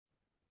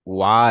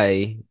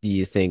why do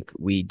you think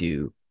we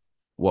do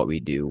what we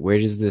do? Where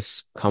does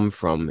this come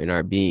from in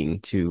our being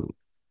to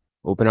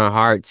open our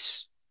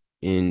hearts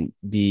and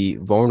be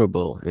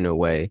vulnerable in a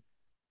way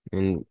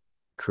and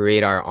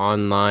create our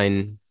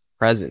online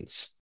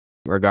presence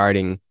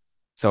regarding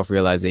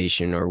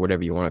self-realization or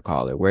whatever you want to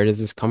call it? Where does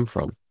this come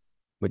from,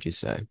 would you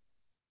say?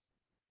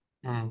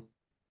 Mm.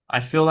 I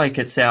feel like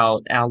it's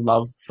our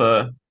love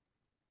for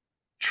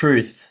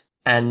truth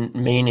and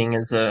meaning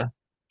as a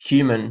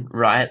human,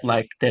 right?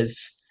 Like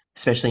there's,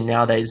 especially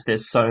nowadays,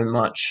 there's so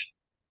much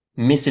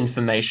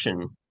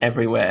misinformation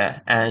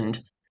everywhere, and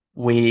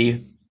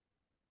we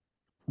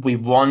we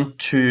want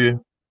to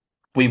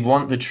we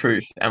want the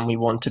truth, and we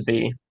want to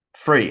be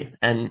free,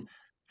 and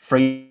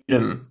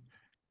freedom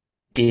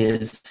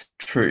is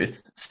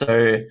truth.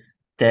 So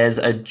there's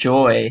a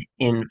joy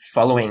in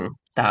following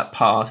that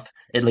path,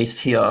 at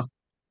least here.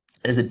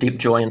 There's a deep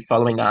joy in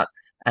following that,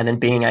 and then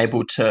being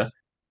able to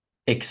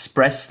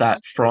express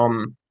that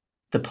from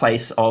the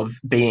place of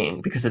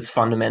being, because it's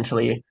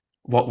fundamentally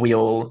what we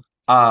all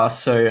are.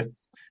 So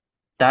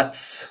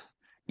that's,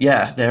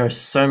 yeah, there are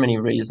so many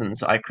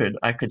reasons I could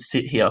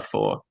sit here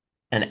for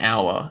an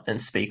hour and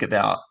speak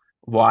about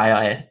why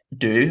I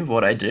do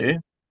what I do.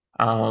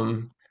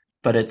 Um,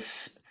 but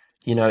it's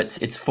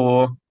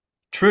for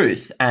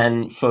truth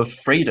and for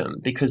freedom,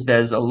 because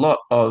there's a lot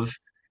of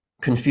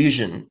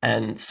confusion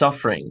and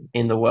suffering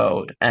in the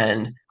world,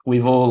 and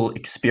we've all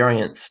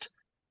experienced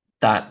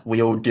that.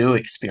 We all do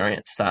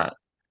experience that.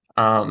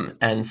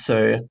 And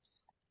so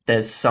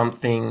there's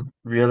something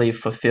really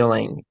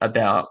fulfilling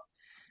about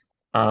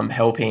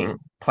helping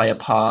play a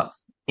part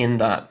in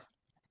that.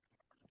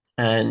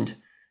 And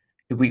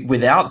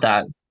without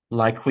that,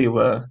 like we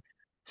were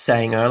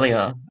saying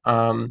earlier,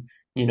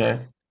 you know,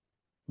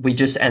 we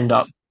just end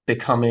up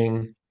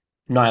becoming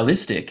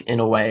nihilistic in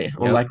a way,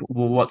 or Yep. like,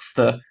 well, what's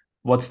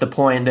the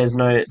point? There's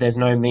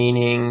no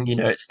meaning.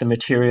 It's the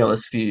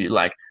materialist view,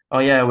 like, oh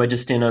yeah, we're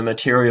just in a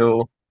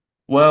material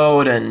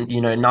world, and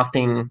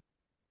nothing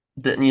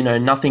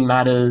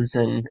matters,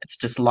 and it's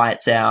just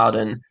lights out,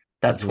 and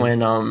that's Hmm.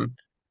 when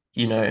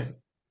you know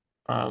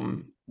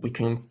we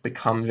can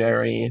become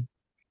very,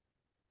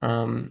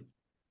 um,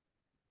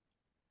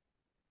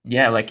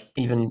 yeah, like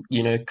even,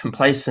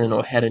 complacent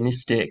or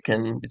hedonistic,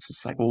 and it's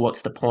just like, well,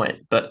 what's the point?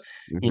 But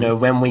Hmm.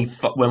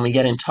 when we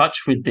get in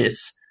touch with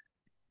this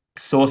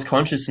source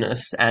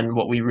consciousness and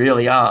what we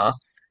really are,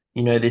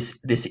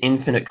 this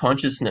infinite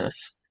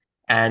consciousness,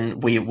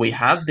 and we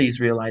have these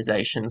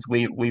realizations,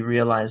 we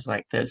realize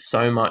like there's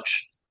so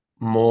much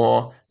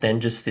more than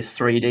just this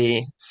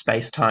 3D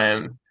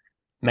space-time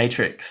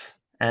matrix.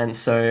 And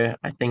so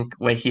I think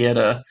we're here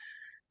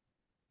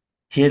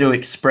to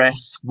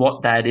express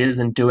what that is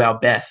and do our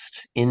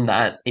best in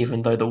that,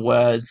 even though the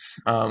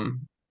words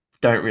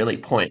don't really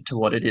point to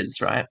what it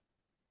is, right?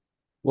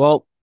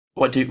 Well,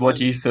 What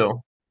do you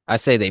feel? I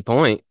say they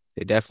point.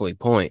 They definitely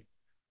point,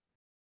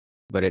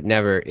 but it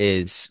never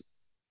is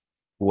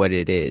what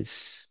it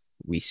is.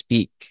 We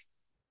speak.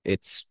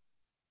 It's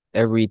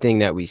everything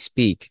that we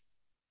speak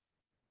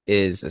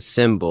is a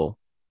symbol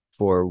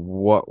for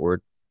what we're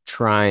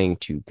trying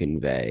to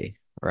convey,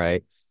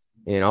 right?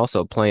 And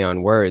also play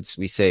on words.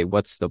 We say,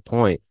 what's the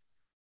point?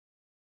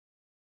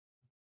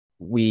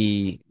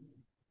 We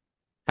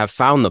have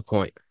found the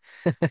point.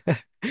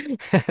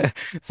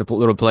 It's a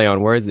little play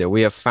on words there.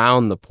 We have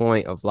found the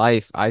point of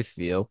life, I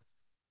feel.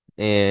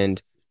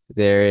 And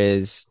there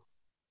is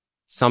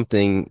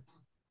something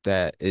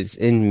that is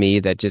in me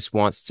that just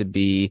wants to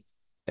be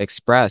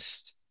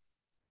expressed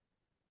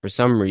for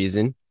some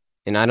reason.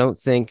 And I don't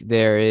think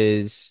there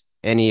is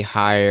any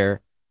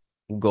higher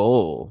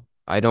goal.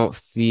 I don't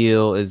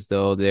feel as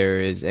though there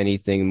is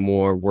anything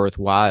more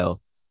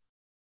worthwhile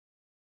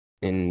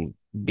in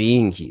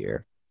being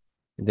here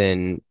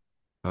than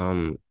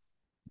um,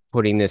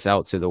 putting this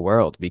out to the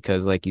world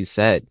because, like you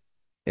said,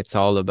 it's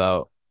all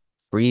about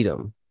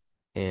freedom.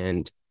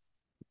 And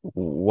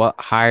what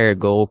higher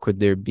goal could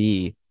there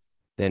be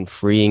than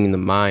freeing the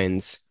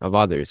minds of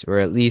others, or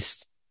at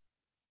least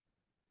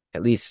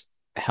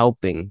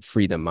helping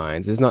free the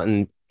minds? There's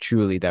nothing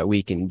truly that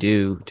we can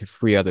do to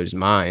free others'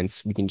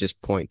 minds. We can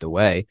just point the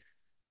way,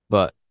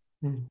 but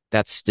Mm.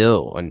 that's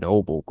still a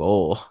noble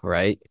goal,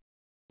 right?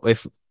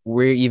 If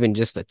we're even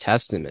just a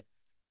testament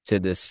to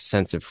this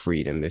sense of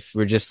freedom, if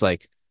we're just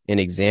like an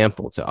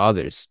example to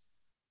others,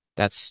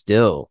 that's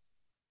still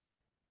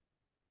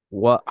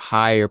what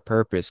higher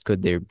purpose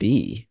could there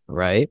be,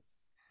 right?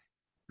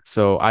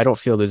 So I don't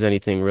feel there's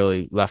anything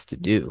really left to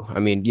do. I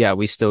mean, yeah,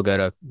 we still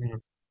gotta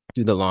Mm.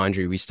 do the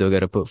laundry, we still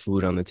gotta put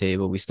food on the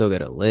table, we still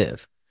gotta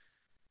live.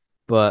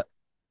 But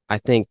I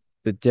think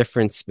the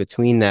difference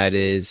between that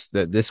is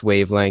that this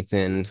wavelength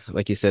and,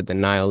 like you said, the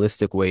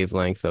nihilistic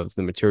wavelength of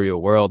the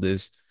material world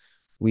is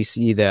we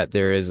see that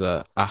there is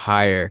a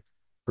higher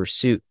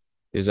pursuit,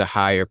 there's a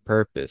higher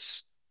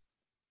purpose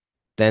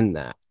than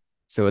that.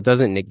 So it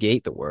doesn't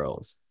negate the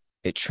world.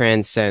 It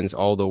transcends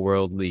all the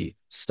worldly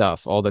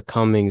stuff, all the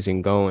comings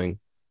and going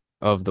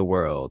of the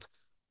world.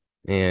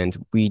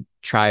 And we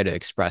try to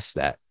express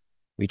that.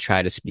 We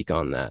try to speak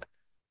on that,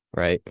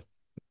 right?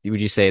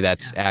 Would you say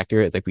that's Yeah.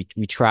 accurate? Like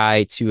we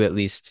try to at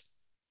least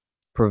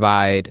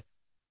provide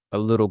a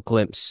little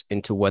glimpse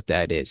into what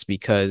that is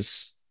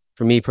because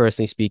for me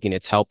personally speaking,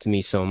 it's helped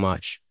me so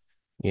much.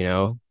 You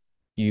know,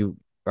 you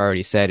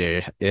already said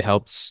it. It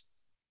helps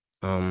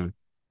um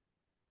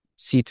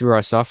see through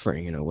our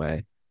suffering in a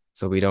way,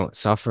 so we don't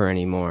suffer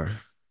anymore.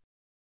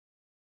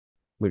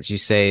 Would you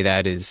say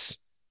that is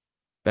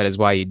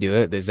why you do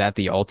it? Is that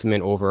the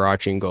ultimate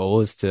overarching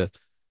goal is to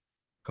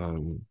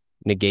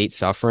negate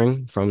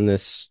suffering from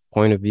this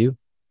point of view?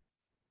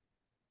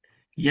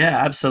 Yeah,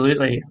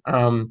 absolutely.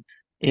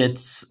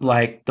 It's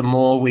like the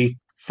more we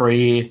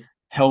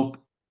help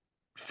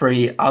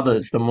free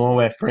others, the more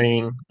we're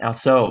freeing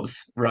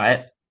ourselves,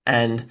 right?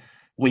 And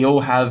we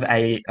all have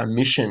a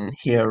mission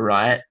here,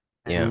 right?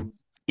 Yeah. And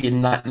in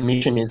that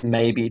mission is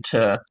maybe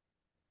to,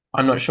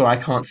 I'm not sure, I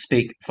can't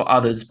speak for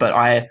others, but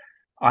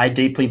I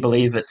deeply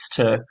believe it's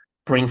to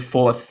bring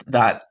forth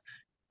that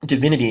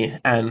divinity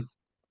and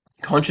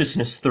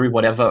consciousness through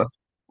whatever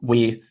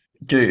we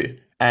do.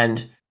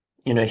 And,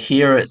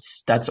 here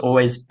that's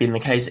always been the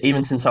case,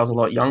 even since I was a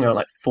lot younger,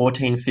 like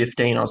 14,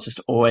 15. I was just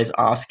always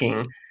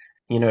asking,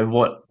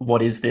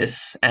 what is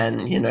this?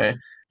 And,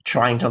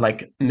 trying to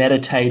like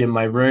meditate in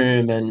my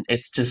room. And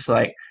it's just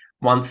like,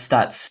 once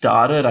that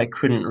started,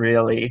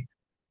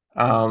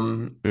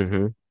 um,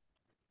 Hmm.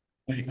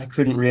 I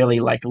couldn't really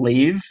like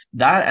leave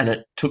that. And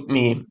it took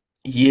me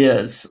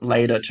years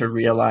later to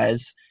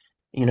realize,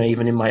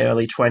 even in my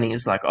early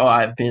 20s, like, oh,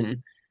 I've been,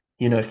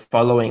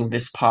 following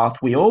this path.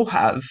 We all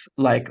have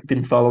like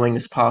been following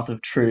this path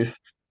of truth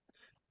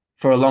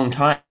for a long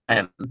time,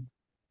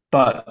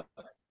 but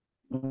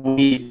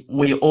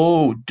we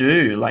all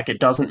do. Like, it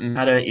doesn't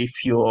matter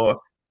if you're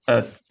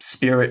a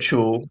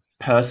spiritual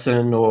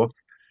person or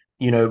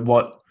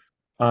what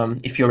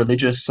if you're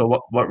religious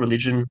or what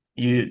religion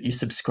you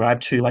subscribe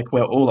to. Like,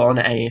 we're all on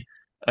a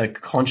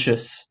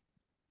conscious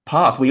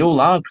path. We all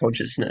are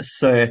consciousness.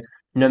 So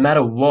no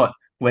matter what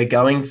we're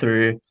going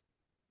through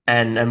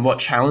and what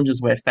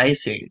challenges we're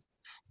facing,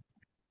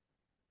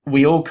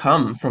 we all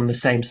come from the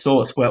same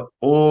source. We're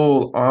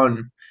all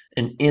on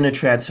an inner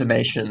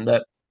transformation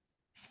that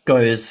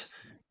goes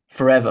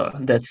forever,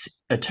 that's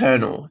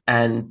eternal.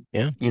 And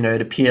Yeah.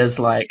 it appears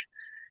like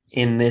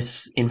in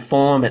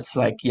form, it's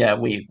like, yeah,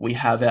 we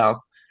have our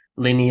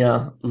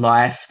linear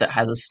life that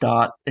has a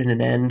start and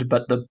an end,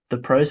 but the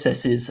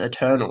process is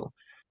eternal.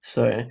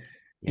 So Yeah.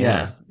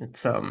 yeah,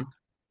 it's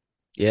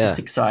Yeah.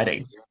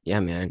 exciting. Yeah,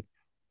 man.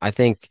 I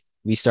think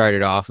we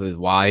started off with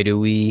why do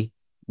we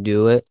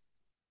do it?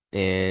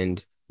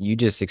 And you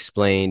just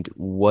explained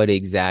what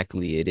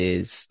exactly it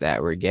is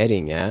that we're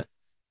getting at,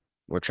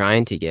 we're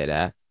trying to get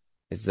at,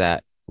 is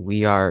that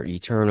we are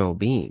eternal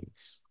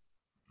beings.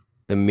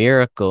 The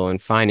miracle in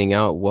finding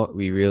out what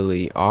we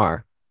really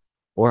are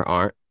or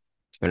aren't,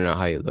 depending on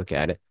how you look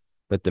at it,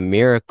 but the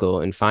miracle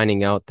in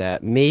finding out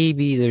that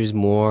maybe there's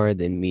more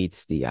than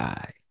meets the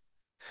eye.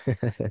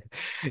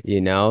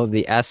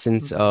 The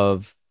essence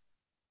of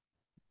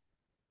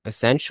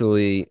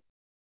essentially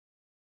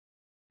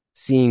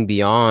seeing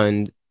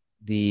beyond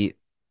the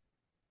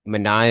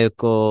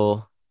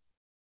maniacal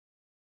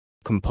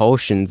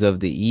compulsions of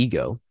the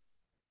ego,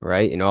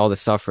 right? And all the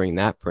suffering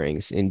that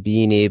brings, and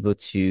being able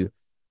to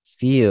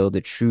feel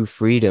the true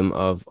freedom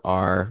of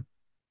our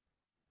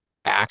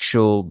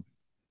actual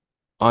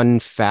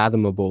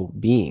unfathomable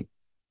being.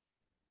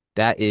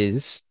 That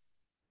is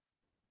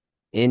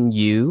in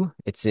you,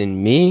 it's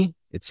in me,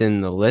 it's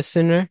in the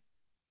listener,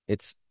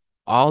 it's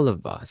all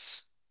of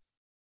us.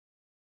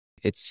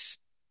 It's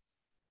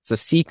it's a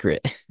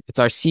secret. It's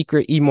our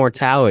secret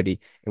immortality.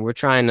 And we're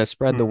trying to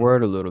spread the Mhm.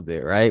 word a little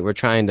bit, right? We're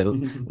trying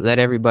to let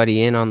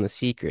everybody in on the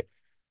secret.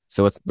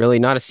 So it's really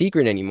not a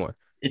secret anymore.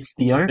 It's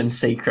the open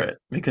secret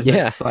because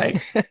Yeah. it's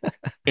like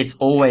it's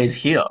always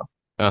here.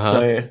 Uh-huh.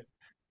 So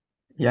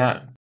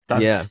yeah,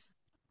 Yeah.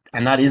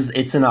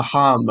 it's an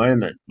aha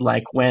moment.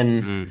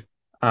 Mm.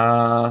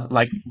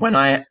 Like when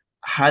I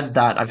had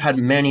that, I've had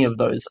many of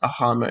those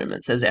aha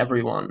moments, as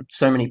everyone,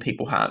 so many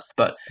people have,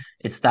 but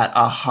it's that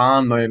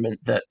aha moment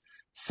that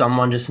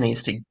someone just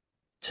needs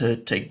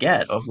to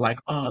get of like,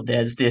 oh,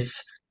 there's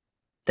this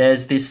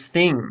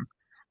thing,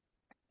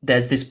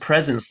 there's this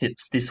presence,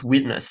 this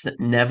witness that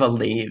never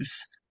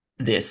leaves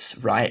this,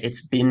 right?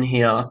 It's been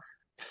here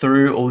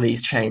through all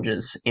these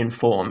changes in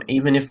form.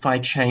 Even if I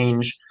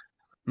change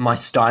my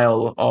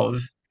style of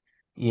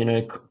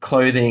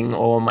clothing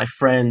or my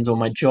friends or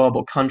my job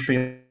or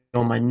country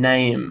or my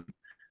name,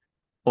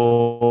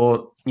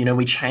 or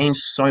we change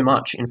so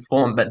much in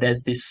form, but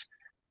there's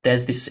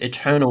this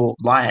eternal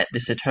light,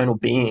 this eternal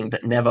being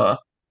that never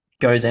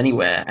goes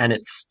anywhere, and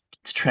it's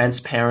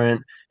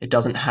transparent. It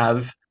doesn't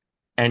have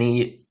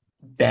any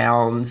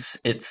bounds.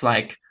 It's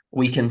like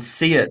we can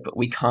see it, but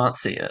we can't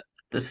see it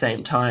at the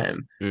same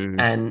time. Mm.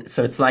 And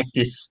so it's like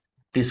this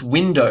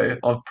window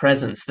of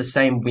presence, the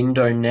same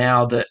window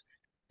now that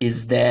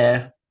is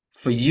there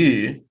for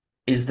you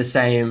is the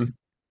same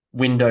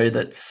window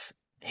that's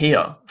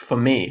here for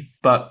me.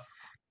 But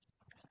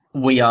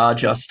we are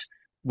just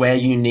we're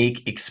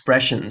unique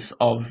expressions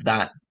of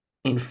that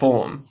in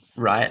form.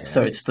 right? Yeah.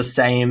 So it's the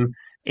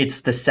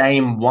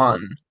same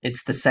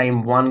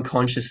one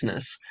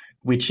consciousness,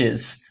 which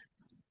is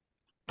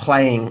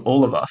playing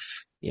all of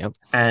us. Yep.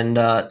 And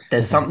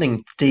there's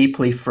something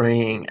deeply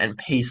freeing and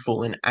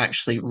peaceful in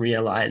actually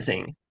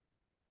realizing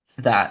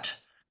that.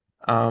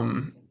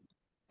 Um,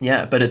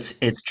 yeah, but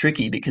it's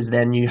tricky because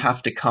then you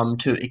have to come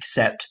to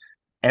accept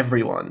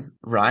everyone,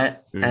 right?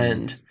 Mm.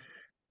 And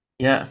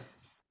yeah,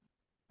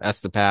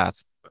 That's the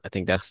path. I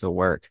think that's the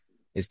work,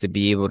 is to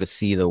be able to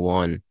see the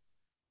one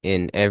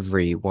in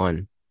every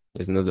one.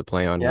 There's another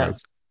play on yeah,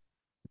 words.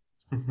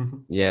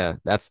 Yeah,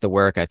 that's the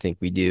work I think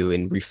we do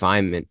in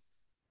refinement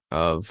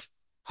of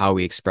how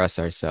we express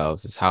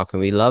ourselves. Is how can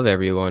we love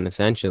everyone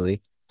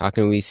essentially? How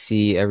can we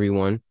see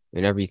everyone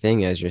and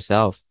everything as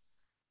yourself?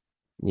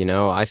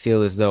 I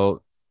feel as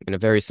though in a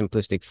very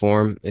simplistic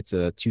form, it's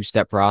a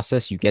two-step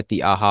process. You get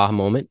the aha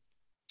moment,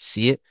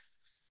 see it,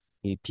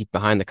 you peek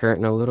behind the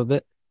curtain a little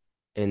bit,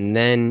 and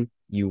then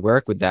you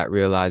work with that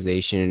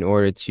realization in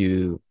order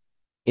to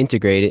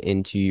integrate it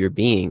into your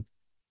being.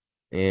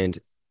 And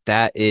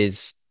that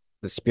is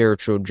the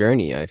spiritual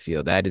journey, I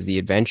feel. That is the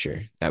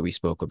adventure that we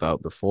spoke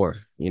about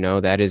before.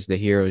 That is the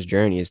hero's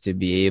journey, is to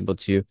be able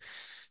to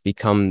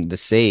become the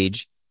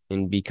sage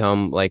and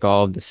become like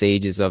all of the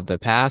sages of the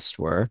past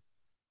were.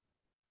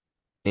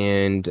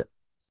 And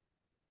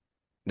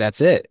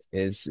that's it.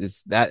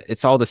 Is that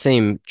it's all the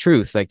same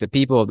truth. Like the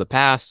people of the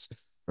past,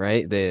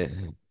 right?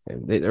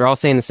 They're all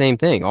saying the same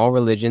thing. All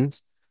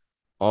religions,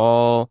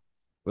 all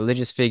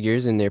religious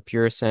figures in their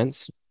pure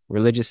sense,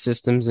 religious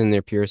systems in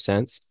their pure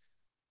sense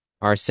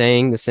are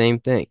saying the same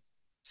thing.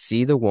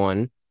 See the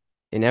one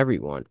in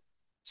everyone.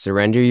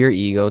 Surrender your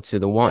ego to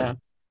the yeah,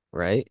 one,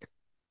 right?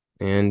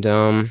 And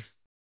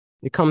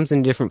it comes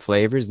in different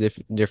flavors,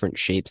 different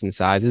shapes and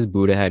sizes.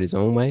 Buddha had his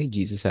own way,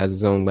 Jesus has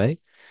his own way.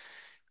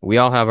 We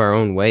all have our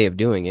own way of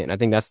doing it. And I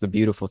think that's the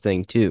beautiful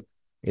thing too,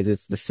 is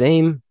it's the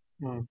same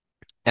mm,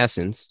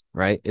 essence,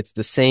 right? It's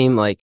the same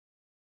like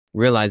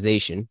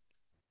realization,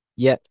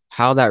 yet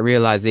how that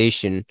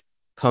realization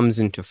comes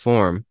into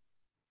form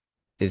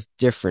is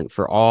different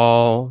for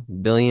all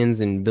billions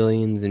and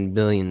billions and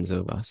billions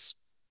of us,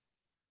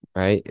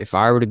 right? If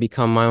I were to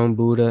become my own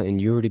Buddha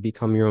and you were to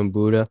become your own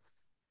Buddha,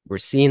 we're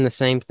seeing the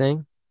same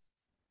thing,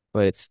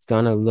 but it's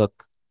gonna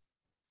look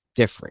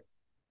different.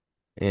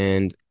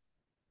 And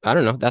I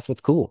don't know, that's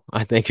what's cool,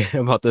 I think,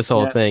 about this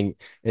whole yeah, thing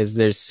is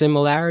there's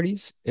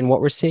similarities in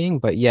what we're seeing,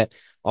 but yet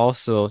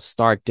also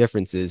stark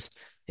differences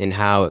in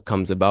how it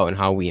comes about and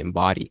how we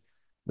embody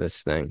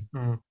this thing,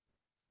 mm,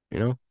 you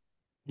know?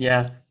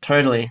 yeah,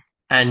 totally.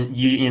 And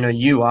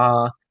you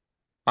are,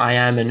 I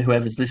am, and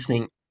whoever's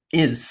listening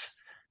is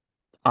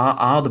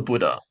are the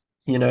Buddha,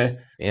 you know,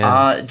 Yeah.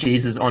 are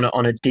Jesus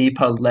on a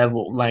deeper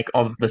level, like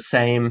of the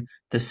same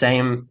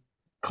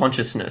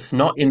consciousness,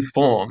 not in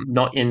form,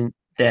 not in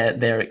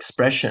their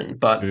expression,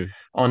 but Mm.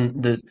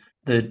 on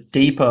the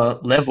deeper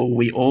level,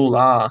 we all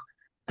are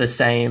the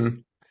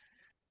same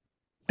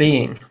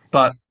being.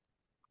 But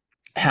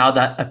how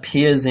that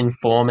appears in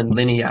form and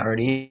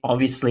linearity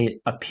obviously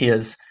it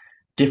appears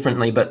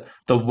differently, but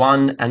the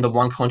one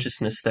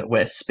consciousness that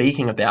we're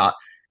speaking about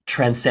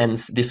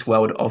transcends this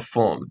world of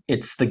form.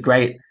 It's the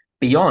great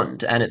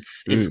beyond, and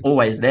it's Mm.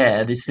 always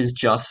there. This is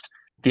just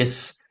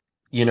this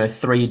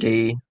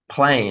 3D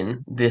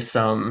plane. This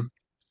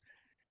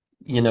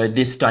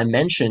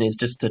dimension is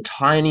just a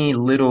tiny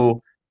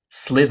little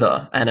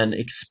slither and an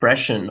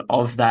expression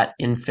of that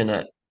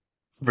infinite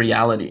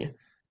reality.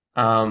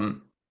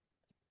 um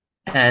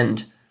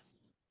and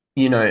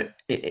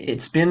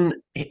it's been,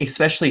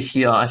 especially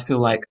here, I feel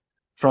like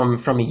from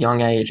a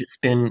young age, it's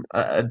been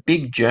a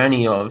big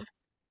journey of,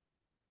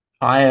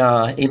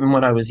 even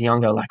when I was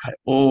younger, like I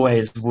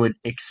always would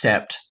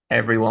accept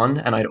everyone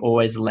and I'd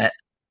always let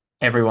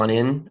everyone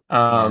in.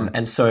 Yeah.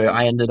 And so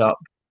I ended up,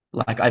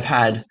 like, I've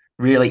had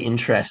really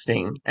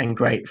interesting and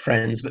great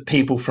friends, but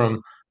people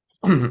from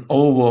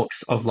all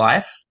walks of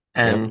life,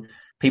 Yep. and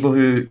people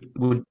who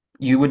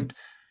you would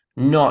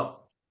not,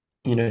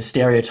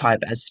 stereotype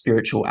as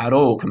spiritual at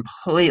all,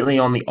 completely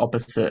on the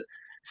opposite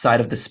side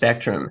of the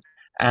spectrum.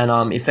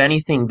 And if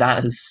anything,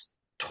 that has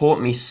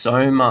taught me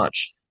so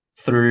much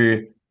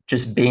through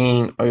just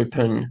being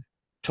open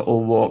to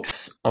all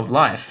walks of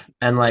life.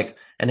 And like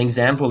an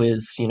example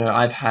is,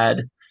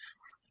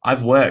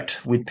 I've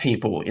worked with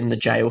people in the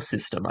jail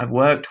system. I've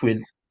worked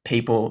with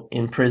people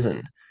in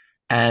prison,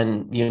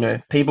 and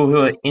people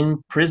who are in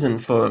prison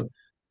for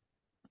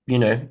you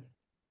know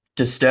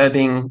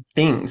disturbing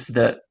things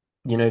that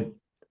you know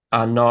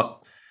are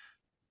not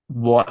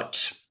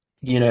what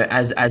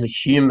as a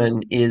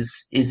human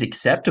is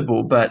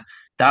acceptable. But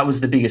that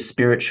was the biggest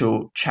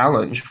spiritual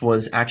challenge,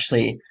 was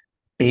actually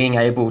being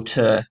able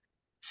to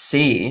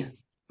see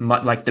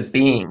like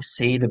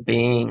see the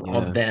being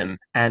of Yeah. them,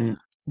 and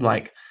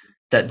like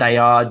that they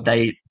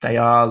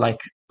are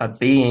like a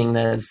being.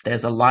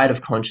 There's a light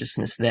of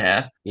consciousness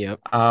there. Yep.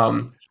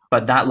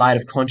 But that light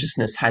of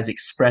consciousness has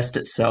expressed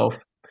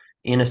itself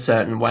in a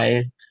certain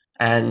way.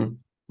 And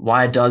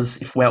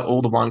if we're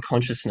all the one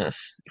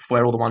consciousness, if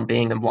we're all the one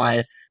being, then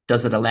why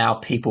does it allow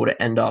people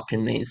to end up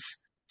in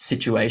these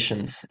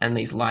situations and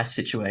these life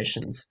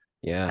situations.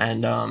 Yeah.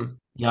 And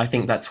I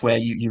think that's where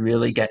you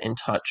really get in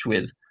touch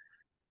with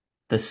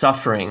the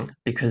suffering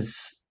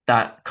because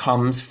that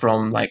comes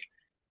from like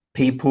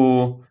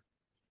people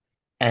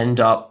end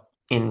up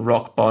in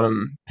rock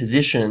bottom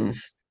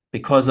positions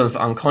because of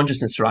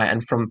unconsciousness, right?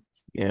 And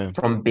Yeah.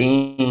 from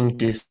being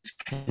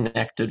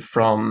disconnected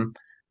from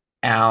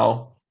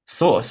our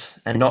source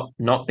and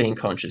not being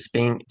conscious,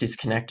 being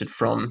disconnected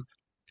from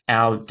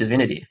our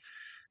divinity.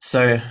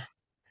 So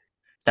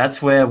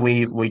that's where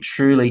we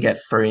truly get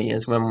free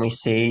is when we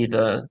see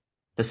the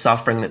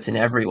suffering that's in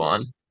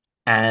everyone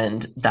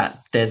and that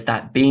there's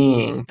that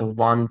being, the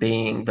one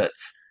being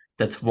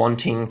that's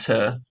wanting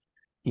to,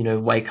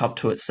 wake up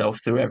to itself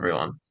through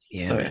everyone.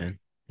 Yeah, So man.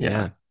 yeah.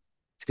 Yeah.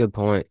 It's a good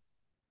point.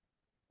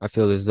 I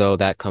feel as though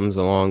that comes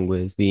along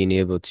with being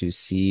able to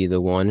see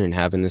the one and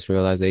having this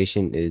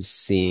realization is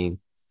seeing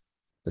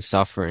the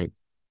suffering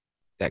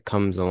that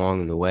comes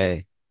along the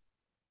way.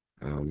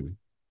 Um,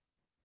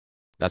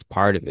 that's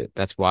part of it.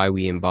 That's why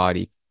we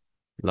embody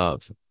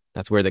love.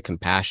 That's where the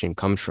compassion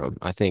comes from.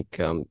 I think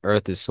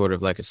Earth is sort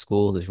of like a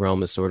school. This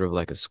realm is sort of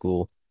like a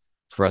school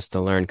for us to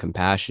learn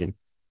compassion.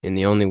 And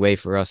the only way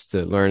for us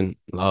to learn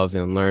love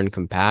and learn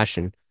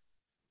compassion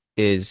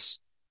is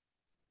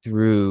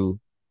through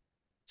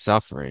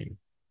suffering.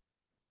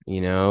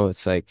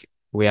 It's like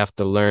we have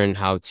to learn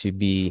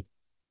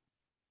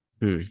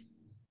hmm,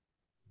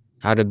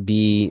 how to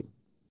be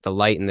the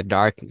light in the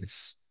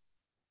darkness,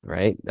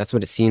 right? That's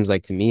what it seems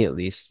like to me, at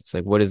least. It's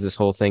like, what is this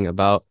whole thing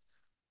about?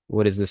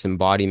 What is this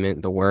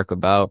embodiment, the work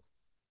about?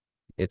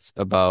 It's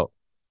about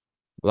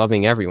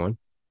loving everyone,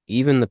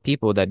 even the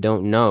people that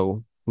don't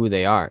know who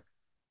they are.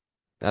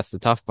 That's the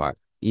tough part.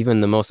 Even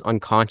the most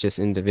unconscious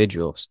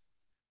individuals.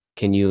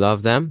 Can you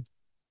love them?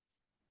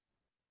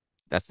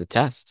 That's the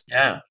test.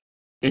 Yeah.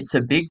 It's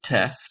a big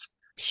test.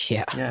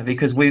 Yeah. Yeah,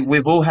 because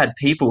we've all had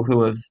people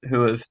who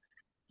have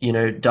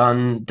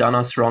done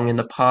us wrong in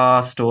the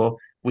past, or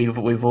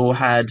we've all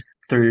had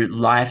through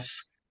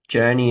life's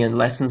journey and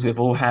lessons, we've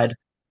all had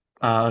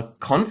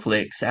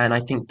conflicts, and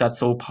I think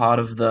that's all part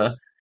of the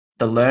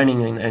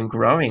learning and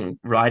growing,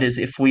 right? Is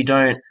if we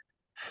don't,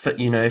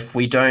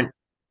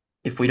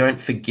 if we don't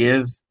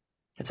forgive,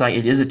 it's like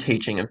it is a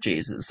teaching of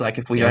Jesus. Like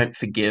if we Yeah. don't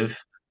forgive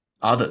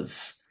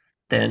others,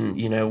 then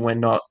we're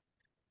not.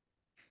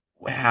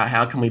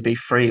 How can we be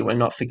free? We're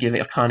not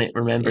forgiving. I can't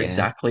remember Yeah.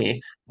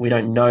 exactly. We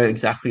don't know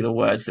exactly the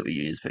words that we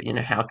use, but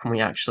how can we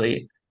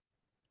actually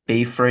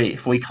be free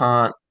if we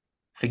can't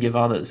forgive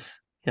others?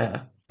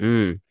 Yeah.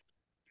 Mm.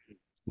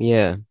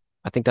 Yeah.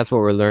 I think that's what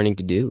we're learning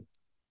to do.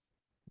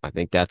 I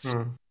think that's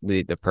Mm.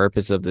 the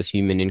purpose of this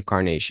human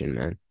incarnation,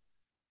 man.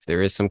 If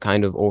there is some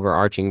kind of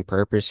overarching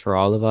purpose for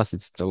all of us,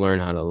 it's to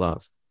learn how to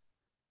love.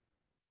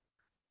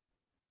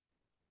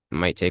 It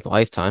might take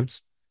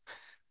lifetimes,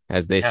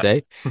 as they Yeah.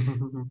 say.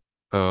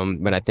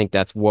 But I think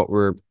that's what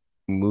we're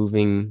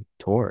moving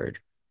toward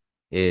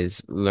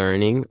is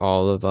learning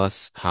all of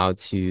us how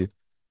to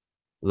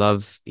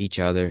love each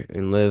other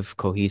and live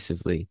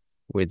cohesively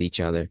with each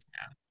other.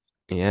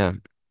 Yeah.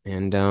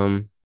 And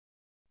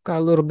got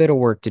a little bit of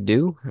work to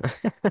do.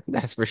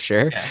 That's for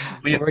sure. Yeah.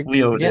 But We we're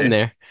we all getting do.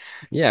 there.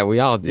 Yeah, we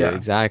all do. Yeah.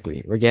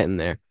 Exactly. We're getting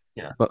there.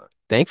 Yeah. But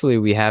thankfully,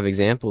 we have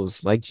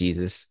examples like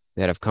Jesus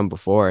that have come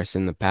before us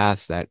in the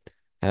past that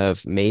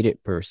have made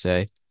it, per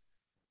se,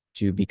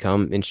 to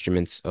become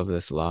instruments of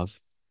this love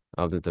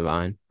of the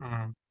divine,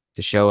 Mm.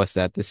 to show us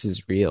that this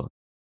is real.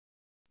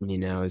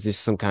 Is this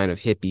some kind of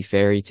hippie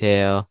fairy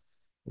tale?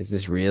 Is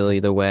this really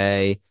the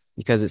way?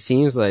 Because it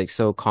seems like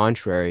so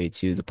contrary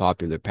to the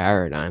popular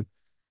paradigm.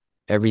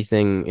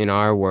 Everything in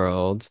our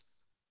world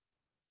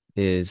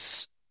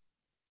is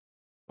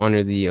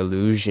under the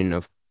illusion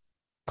of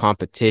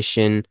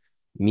competition,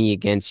 me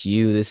against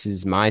you. This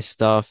is my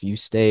stuff. You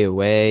stay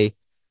away.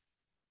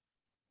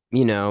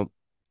 You know,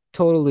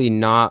 totally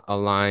not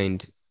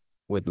aligned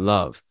with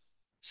love.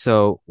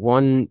 So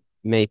one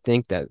may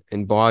think that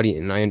embody,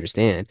 and I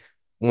understand,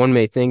 one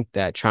may think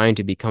that trying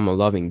to become a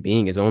loving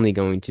being is only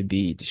going to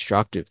be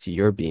destructive to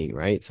your being,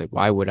 right? It's like,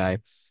 why would I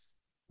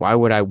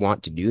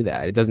want to do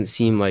that? It doesn't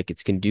seem like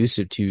it's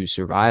conducive to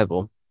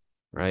survival,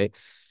 right?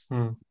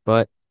 Mm.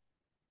 But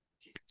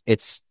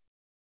it's,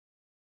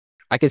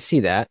 I could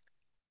see that,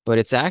 but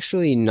it's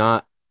actually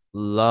not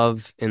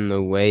love in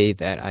the way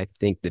that I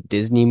think the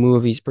Disney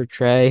movies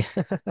portray.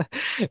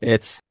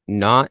 It's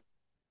not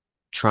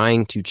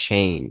trying to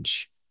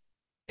change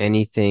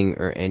anything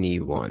or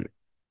anyone.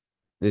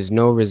 There's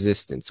no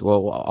resistance.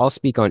 Well, I'll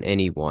speak on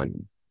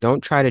anyone.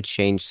 Don't try to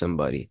change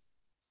somebody.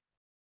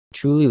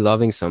 Truly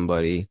loving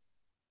somebody,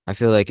 I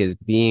feel like, is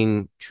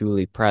being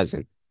truly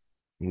present.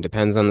 It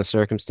depends on the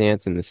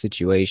circumstance and the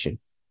situation.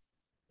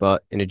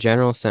 But in a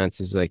general sense,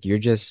 it's like you're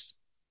just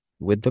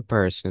with the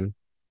person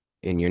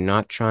and you're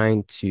not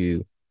trying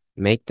to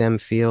make them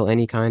feel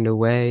any kind of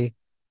way,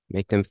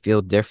 make them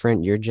feel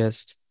different. You're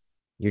just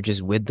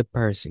with the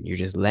person. You're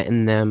just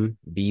letting them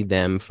be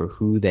them for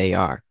who they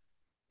are.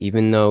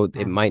 Even though it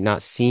Mm. might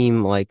not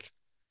seem like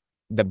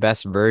the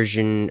best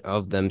version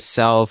of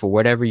themselves or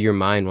whatever your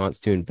mind wants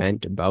to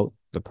invent about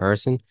the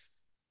person,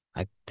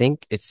 I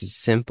think it's as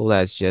simple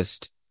as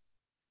just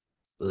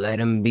let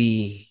them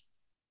be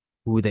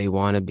who they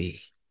want to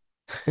be.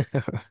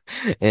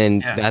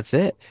 And Yeah. that's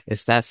it.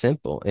 It's that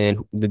simple. And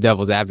the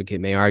devil's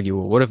advocate may argue,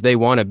 well, what if they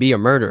want to be a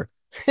murderer?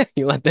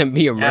 You let them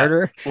be a Yeah.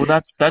 murderer? Well,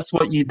 that's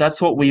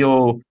what we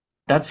all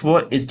that's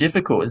what is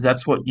difficult is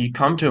that's what you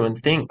come to and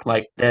think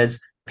like there's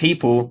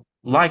people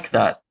like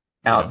that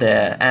Mhm. out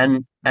there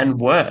and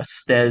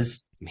worse.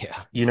 There's,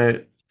 Yeah. you know,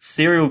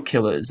 serial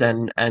killers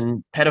and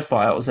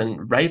pedophiles and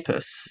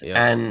rapists Yep.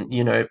 and,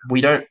 you know,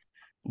 we don't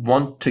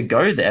want to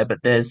go there, but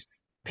there's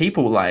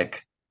people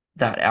like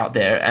that out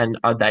there and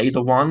are they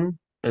the one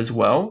as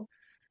well,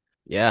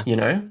 Yeah. you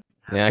know?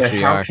 They So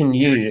actually are.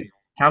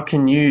 how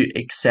can you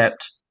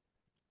accept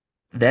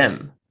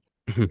them?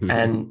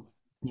 And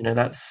you know,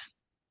 that's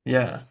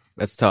yeah.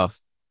 That's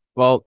tough.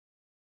 Well,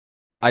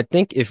 I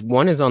think if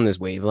one is on this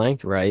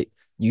wavelength, right,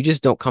 you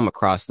just don't come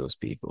across those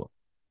people.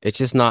 It's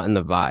just not in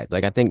the vibe.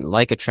 Like I think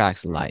like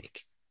attracts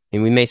like.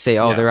 And we may say,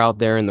 oh, Yeah. they're out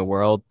there in the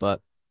world,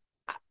 but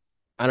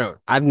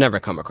I've never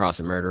come across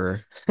a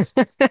murderer.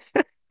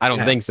 I don't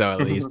Yeah. think so,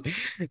 at least.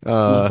 Knock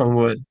Uh, on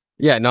wood.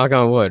 yeah, knock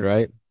on wood,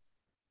 right?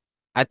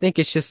 I think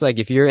it's just like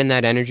if you're in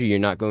that energy, you're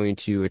not going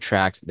to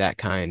attract that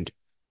kind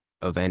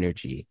of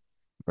energy,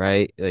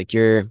 right? Like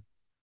you're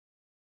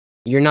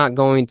not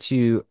going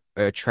to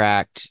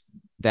attract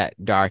that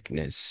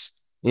darkness.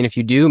 And if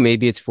you do,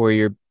 maybe it's for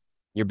your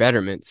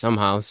betterment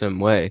somehow, some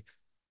way.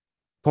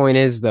 Point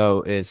is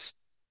though, is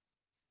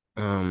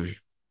um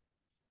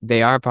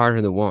they are part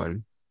of the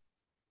one.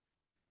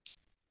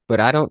 But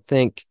I don't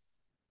think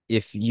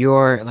if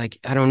you're like,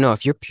 I don't know,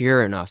 if you're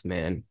pure enough,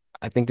 man,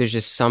 I think there's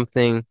just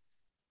something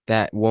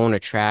that won't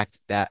attract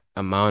that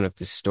amount of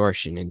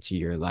distortion into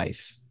your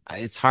life.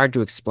 It's hard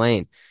to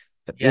explain.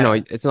 You know,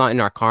 Yeah. it's not in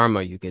our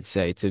karma, you could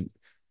say, to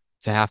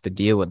have to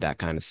deal with that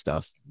kind of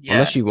stuff. Yeah.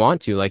 Unless you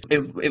want to, like,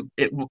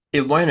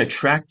 It won't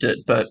attract it,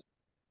 but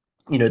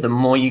you know, the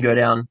more you go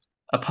down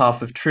a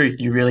path of truth,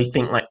 you really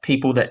think like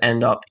people that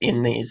end up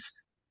in these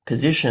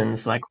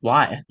positions, like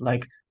why?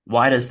 Like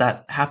why does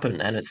that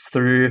happen? And it's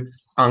through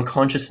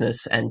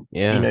unconsciousness and,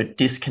 you yeah, know,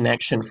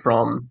 disconnection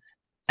from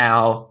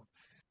our,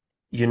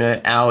 you know,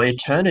 our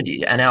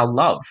eternity and our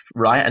love,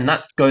 right? And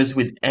that goes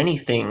with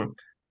anything,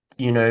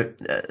 you know,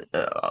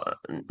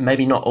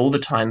 maybe not all the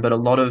time, but a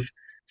lot of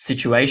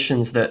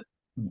situations that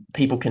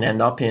people can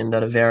end up in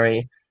that are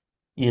very,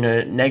 you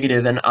know,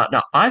 negative. And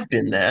now I've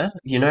been there,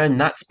 you know, and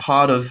that's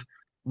part of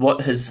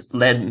what has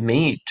led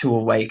me to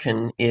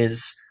awaken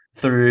is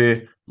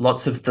through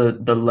lots of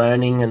the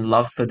learning and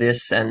love for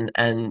this and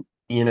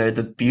you know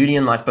the beauty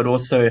in life, but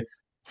also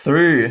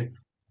through,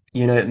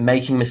 you know,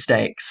 making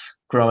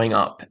mistakes growing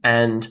up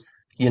and,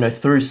 you know,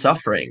 through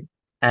suffering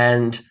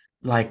and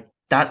like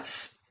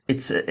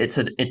it's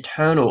an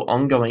eternal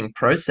ongoing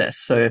process.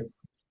 So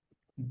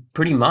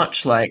pretty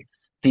much like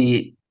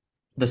the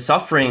the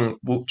suffering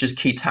will just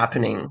keeps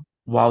happening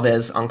while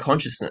there's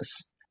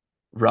unconsciousness,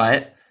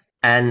 right?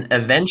 And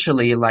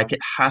eventually, like it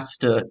has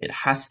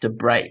to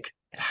break.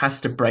 It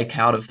has to break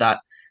out of that,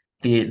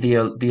 the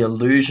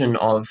illusion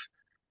of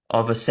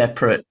a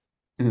separate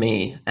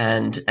me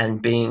and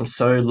being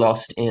so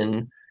lost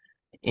in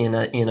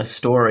a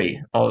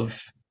story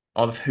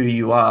of who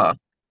you are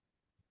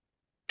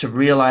to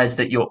realize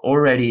that you're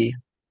already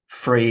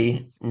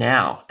free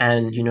now,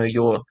 and you know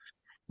your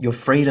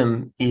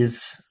freedom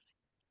is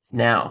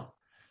now.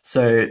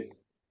 So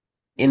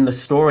in the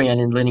story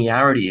and in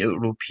linearity, it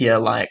will appear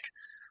like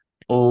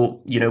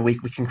all, you know, we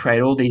can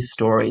create all these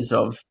stories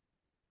of,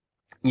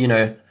 you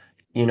know,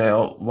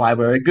 why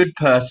we're a good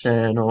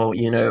person or,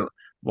 you know,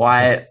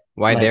 why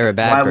why they're like a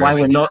bad why we're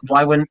person. not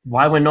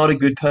why we're not a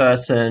good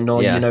person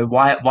or, you Yeah. know,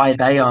 why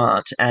they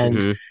aren't.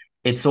 And Hmm.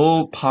 it's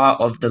all part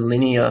of the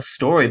linear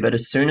story. But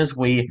as soon as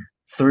we,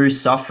 through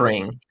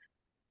suffering,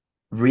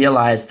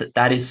 realize that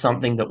that is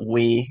something that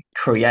we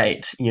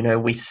create. You know,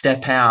 we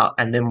step out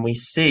and then we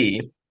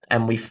see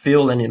and we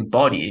feel and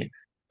embody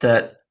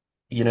that,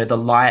 you know, the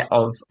light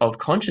of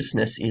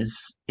consciousness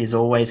is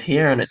always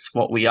here and it's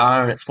what we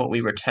are and it's what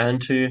we return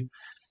to.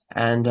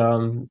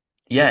 And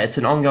yeah, it's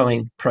an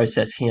ongoing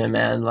process here,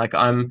 man. Like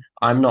I'm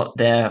not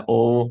there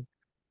all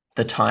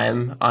the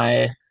time.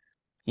 I,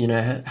 you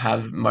know,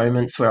 have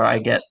moments where I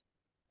get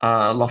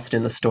lost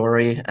in the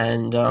story,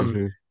 and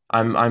Hmm.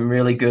 I'm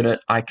really good at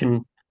I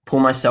can pull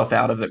myself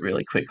out of it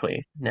really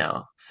quickly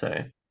now.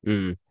 So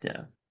Mm.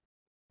 yeah,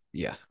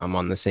 Yeah, I'm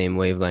on the same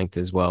wavelength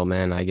as well,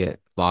 man. I get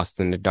lost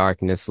in the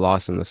darkness,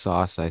 lost in the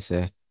sauce, I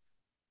say.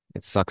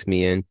 It sucks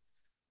me in.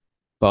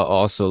 But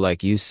also,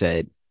 like you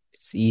said,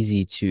 it's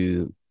easy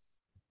to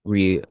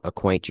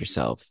reacquaint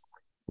yourself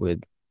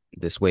with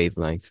this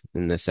wavelength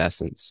and this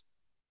essence.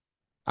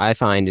 I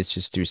find it's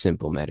just through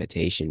simple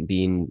meditation,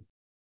 being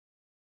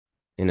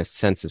in a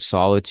sense of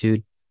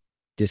solitude,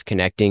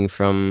 disconnecting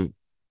from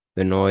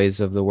the noise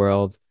of the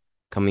world,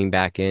 coming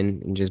back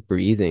in and just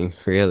breathing,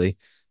 really.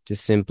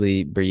 Just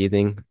simply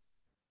breathing.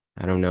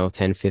 I don't know,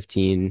 10,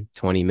 15,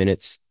 20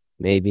 minutes,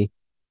 maybe.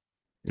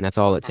 And that's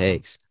all it Mhm.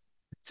 takes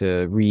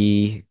to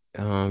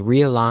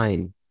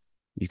realign,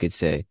 you could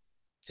say,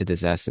 to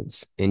this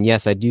essence. And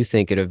yes, I do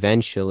think it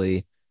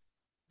eventually,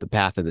 the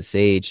path of the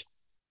sage,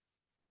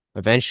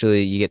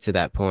 eventually you get to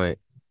that point,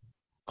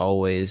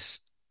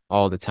 always,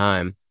 all the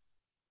time.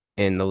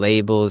 And the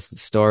labels, the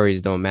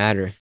stories don't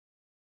matter.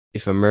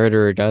 If a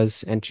murderer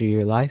does enter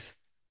your life,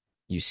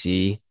 you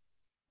see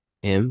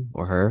him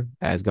or her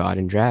as God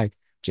in drag,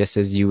 just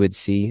as you would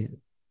see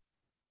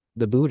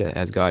the Buddha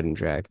as God in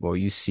drag. Well,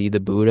 you see the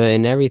Buddha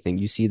in everything.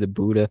 You see the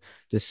Buddha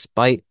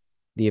despite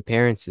the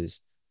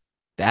appearances.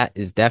 That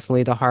is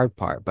definitely the hard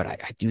part, but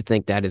I do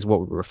think that is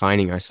what we're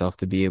refining ourselves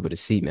to be able to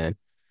see, man.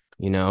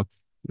 You know,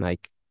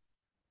 like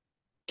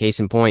case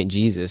in point,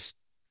 Jesus,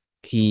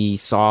 he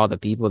saw the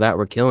people that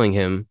were killing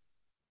him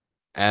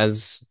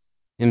as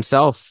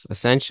himself,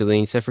 essentially.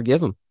 And he said,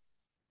 forgive them,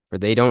 for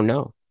they don't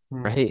know,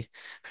 Mm. right?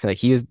 Like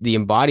he is the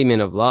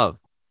embodiment of love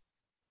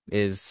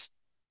is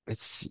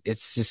it's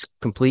just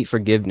complete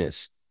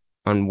forgiveness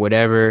on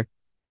whatever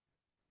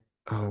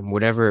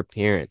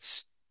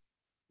appearance,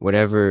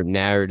 whatever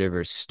narrative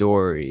or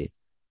story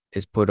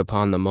is put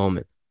upon the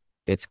moment.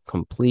 It's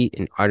complete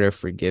and utter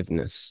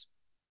forgiveness.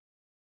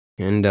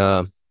 And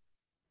yeah,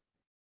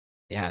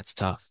 it's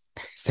tough.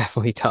 It's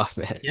definitely tough,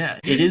 man. Yeah,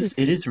 it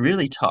is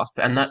really tough.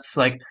 And that's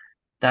like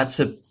that's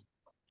a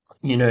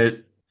you know,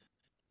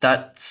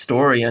 that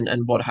story and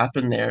what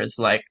happened there is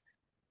like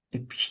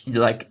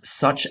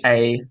such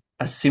a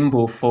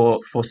symbol for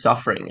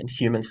suffering and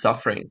human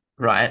suffering,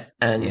 right?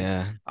 And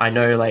Yeah. I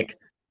know, like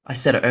I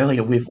said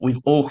earlier, we've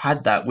all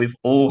had that. We've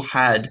all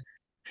had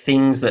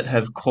things that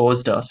have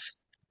caused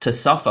us to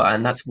suffer,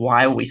 and that's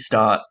why we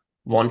start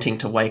wanting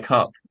to wake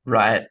up,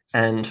 right?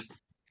 And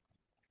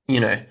you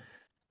know,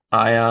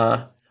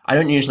 I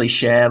don't usually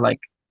share like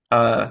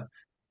uh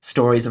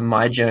stories of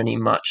my journey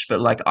much,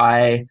 but like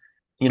I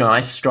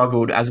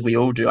struggled, as we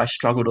all do. I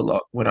struggled a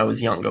lot when I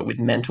was younger with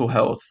mental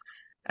health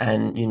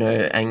and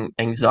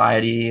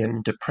anxiety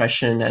and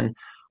depression, and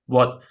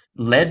what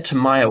led to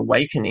my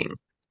awakening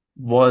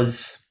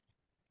was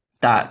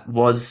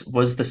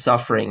was the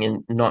suffering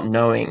and not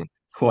knowing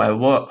who I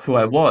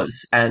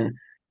was, and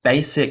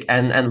basic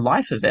and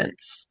life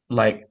events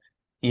like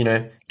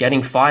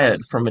getting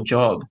fired from a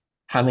job,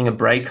 having a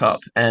breakup,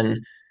 and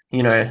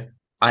you know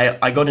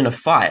I got in a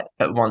fight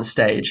at one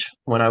stage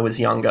when I was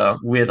younger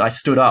with I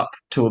stood up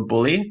to a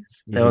bully.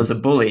 There Hmm. was a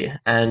bully,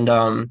 and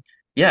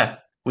yeah,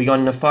 we got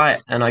in a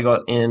fight, and I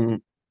got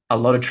in a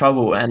lot of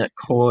trouble, and it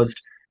caused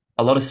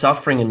a lot of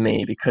suffering in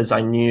me because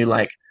I knew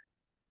like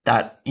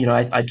that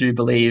I do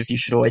believe you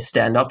should always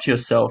stand up to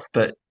yourself,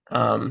 but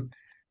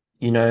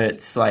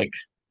it's like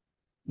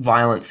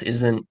violence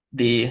isn't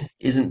the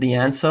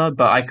answer.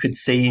 But I could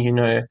see,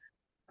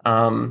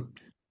 um,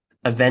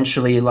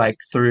 eventually, like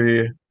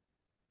through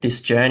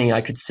this journey,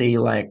 I could see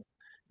like,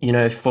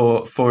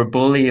 for a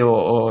bully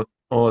or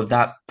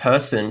that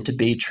person to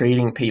be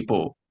treating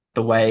people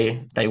the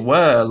way they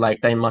were,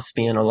 like they must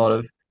be in a lot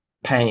of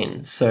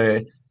pain. So,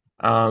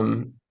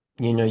 um,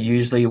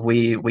 usually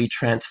we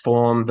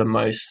transform the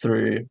most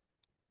through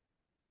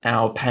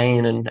our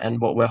pain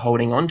and what we're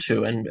holding on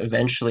to, and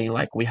eventually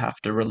like we have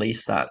to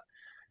release that.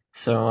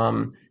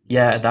 So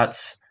yeah,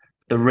 that's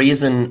the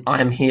reason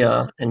I'm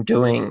here and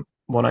doing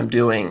what I'm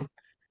doing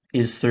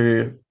is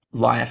through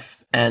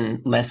life and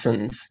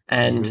lessons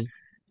and Hmm.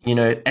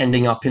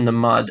 ending up in the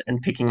mud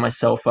and picking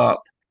myself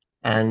up,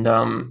 and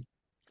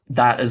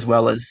that, as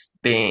well as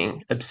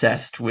being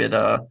obsessed with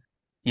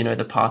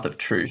the path of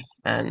truth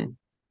and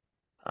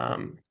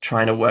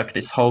trying to work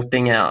this whole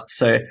thing out.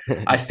 So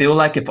I feel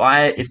like if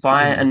I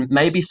and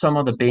maybe some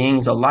other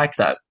beings are like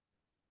that,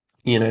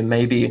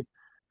 maybe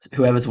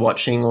whoever's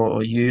watching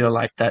or you are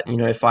like that,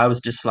 if I was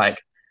just like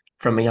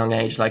from a young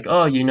age, like,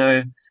 oh,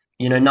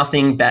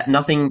 nothing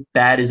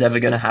bad is ever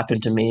going to happen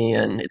to me,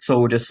 and it's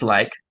all just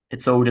light,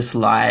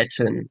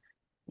 and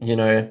you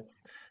know,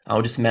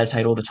 I'll just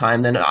meditate all the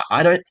time, then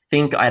I don't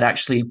think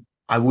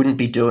I wouldn't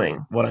be doing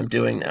what I'm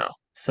doing now.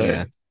 So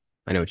Yeah,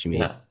 I know what you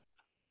mean. yeah,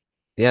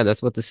 Yeah,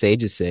 that's what the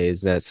sages say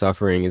is that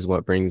suffering is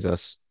what brings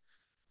us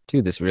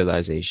to this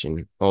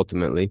realization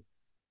ultimately.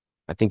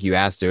 I think you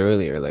asked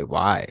earlier, like,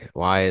 why?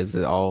 Why is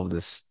it all of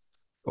this?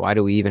 Why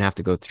do we even have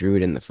to go through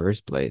it in the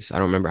first place? I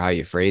don't remember how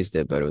you phrased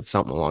it, but it was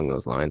something along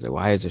those lines. Like,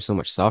 why is there so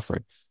much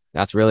suffering?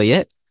 That's really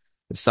it.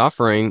 The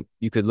suffering,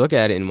 you could look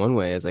at it in one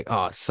way as like,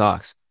 oh, it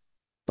sucks.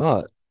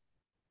 But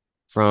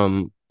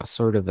from a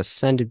sort of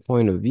ascended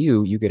point of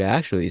view, you could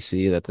actually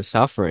see that the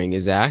suffering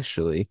is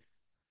actually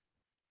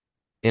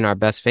in our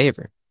best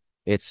favor.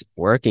 It's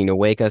working to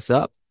wake us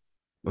up.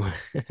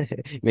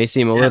 It may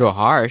seem a yeah, little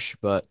harsh,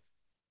 but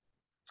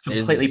it's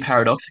completely there's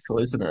paradoxical,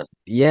 isn't it?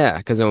 yeah,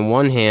 because on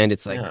one hand,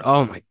 it's like, Yeah,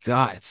 oh my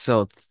God, it's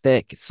so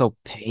thick, it's so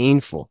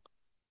painful.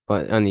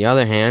 But on the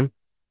other hand,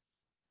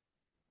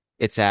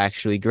 it's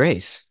actually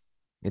grace.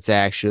 It's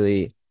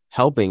actually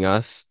helping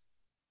us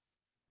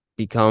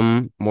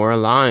become more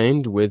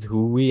aligned with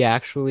who we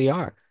actually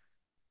are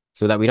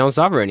so that we don't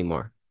suffer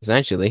anymore,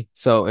 essentially.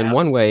 So, in yeah,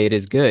 one way, it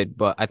is good,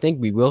 but I think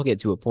we will get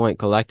to a point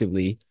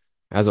collectively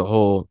as a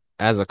whole,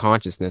 as a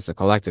consciousness, a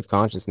collective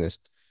consciousness,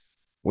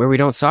 where we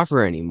don't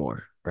suffer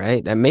anymore,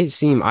 right? That may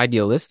seem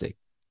idealistic,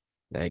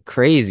 like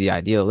crazy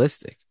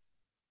idealistic.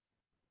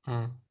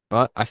 Mm.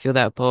 But I feel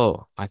that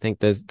pull. I think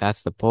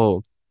that's the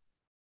pull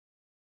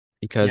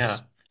because Yeah.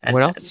 And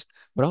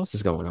what else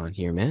is going on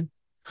here, man?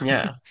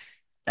 yeah.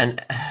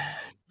 And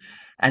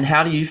and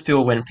how do you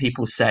feel when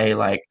people say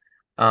like,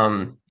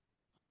 um,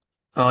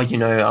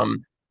 oh,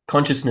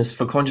 consciousness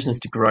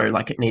to grow,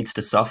 like it needs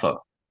to suffer,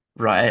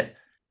 right?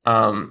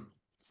 Um,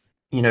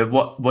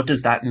 what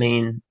does that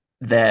mean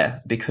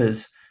there?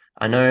 Because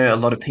I know a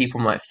lot of people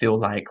might feel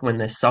like when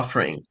they're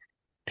suffering,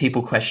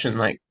 people question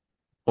like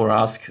or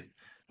ask,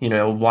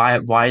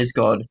 why is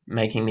God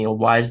making me, or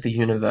why is the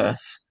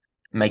universe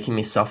making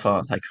me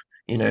suffer? Like,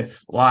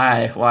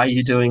 why are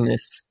you doing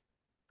this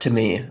to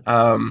me?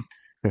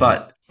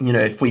 But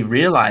if we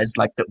realize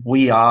like that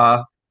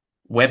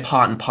we're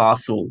part and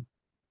parcel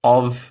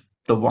of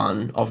the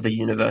one, of the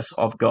universe,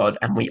 of God,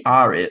 and we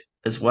are it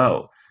as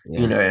well,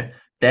 you Yeah, know,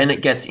 then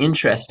it gets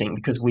interesting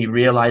because we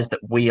realize that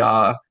we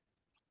are,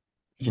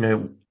 you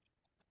know,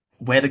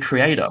 we're the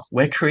creator.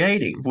 We're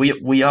creating.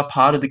 We are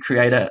part of the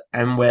creator,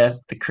 and we're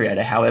the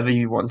creator. However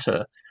you want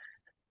to,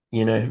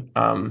 you know,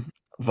 um,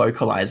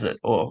 vocalize it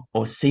or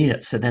see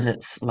it. So then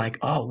it's like,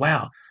 oh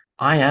wow,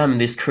 I am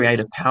this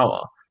creative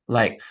power.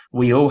 Like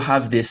we all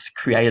have this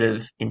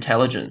creative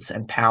intelligence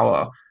and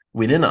power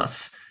within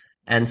us,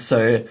 and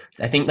so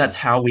I think that's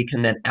how we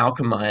can then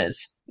alchemize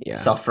yeah,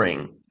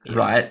 suffering, yeah.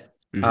 right?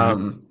 Mm-hmm.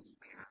 Um,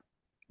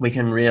 we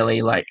can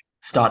really like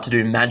start to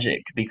do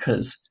magic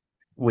because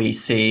we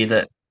see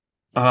that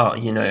oh,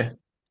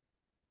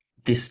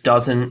 this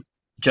doesn't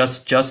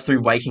just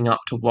through waking up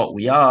to what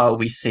we are,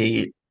 we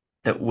see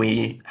that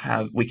we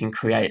can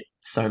create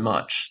so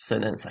much. So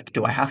then it's like,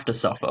 do I have to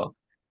suffer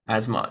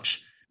as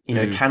much?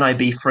 Mm, Can I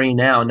be free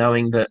now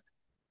knowing that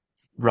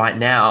right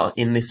now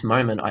in this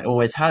moment I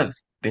always have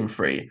been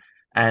free?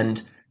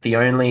 And the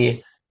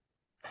only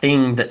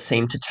thing that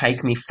seemed to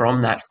take me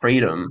from that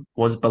freedom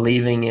was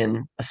believing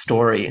in a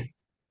story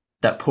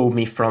that pulled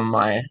me from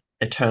my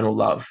eternal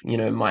love,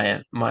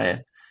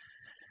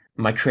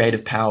 my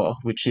creative power,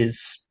 which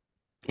is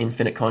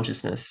infinite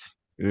consciousness.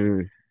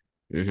 mm,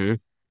 mm-hmm.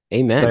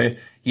 Amen. So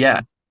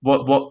yeah,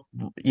 what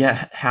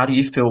yeah, how do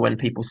you feel when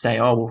people say,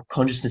 "Oh, well,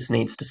 consciousness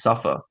needs to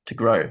suffer to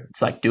grow?"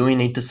 It's like, do we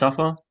need to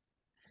suffer?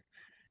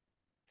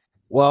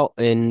 Well,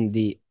 in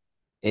the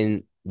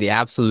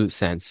absolute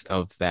sense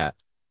of that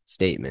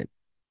statement,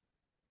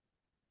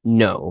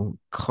 no,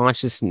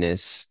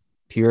 consciousness,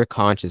 pure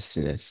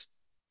consciousness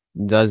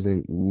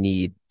doesn't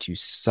need to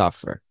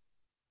suffer.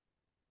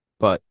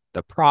 But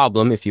the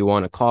problem, if you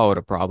want to call it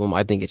a problem,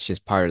 I think it's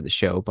just part of the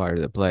show, part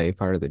of the play,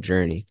 part of the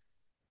journey,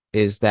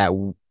 is that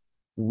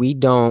we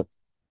don't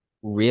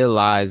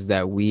realize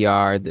that we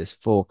are this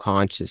full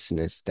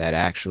consciousness that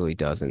actually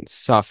doesn't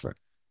suffer.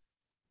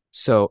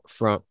 So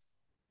from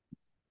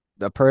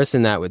the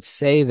person that would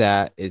say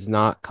that is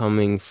not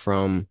coming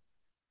from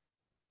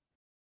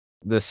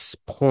this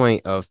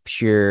point of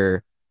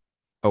pure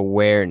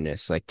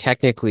awareness. Like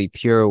technically,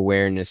 pure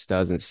awareness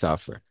doesn't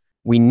suffer.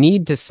 We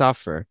need to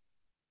suffer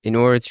in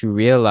order to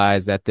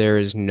realize that there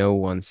is no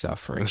one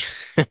suffering.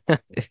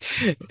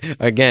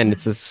 Again,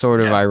 it's a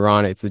sort of Yeah.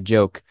 ironic, it's a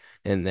joke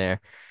in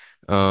there.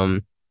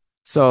 Um,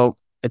 so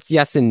it's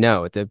yes and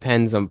no. It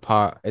depends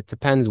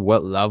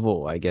what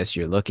level, I guess,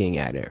 you're looking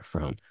at it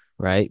from,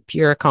 right?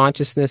 Pure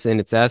consciousness in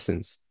its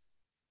essence,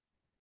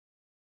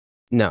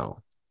 no.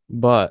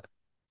 But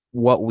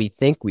what we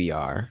think we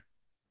are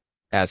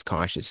as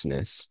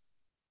consciousness,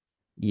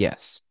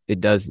 yes,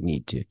 it does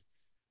need to.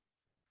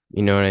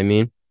 You know what I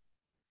mean?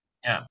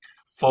 Yeah.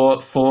 For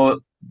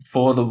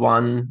the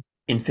one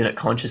infinite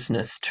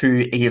consciousness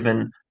to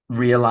even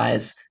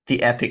realize the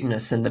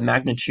epicness and the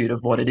magnitude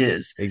of what it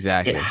is, it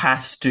Exactly.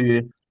 has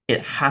to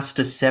it has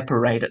to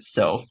separate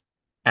itself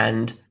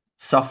and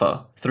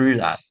suffer through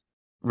that,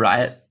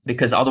 right?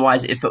 Because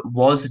otherwise, if it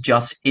was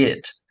just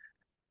it,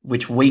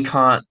 which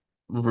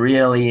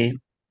really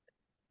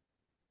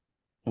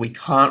we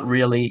can't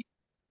really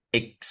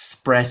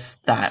express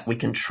that. We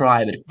can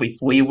try, but if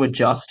we were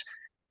just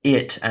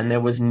it and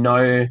there was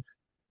no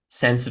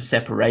sense of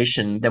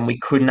separation, then we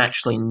couldn't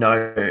actually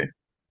know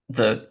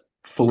the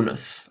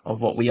fullness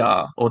of what we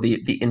are or the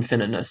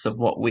infiniteness of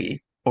what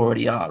we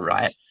already are,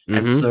 right?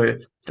 And Mm-hmm. so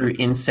through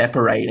in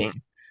separating,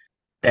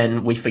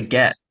 then we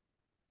forget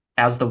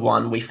as the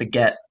one, we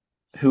forget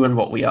who and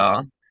what we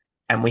are,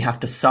 and we have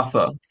to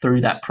suffer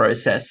through that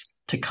process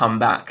to come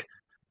back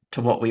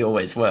to what we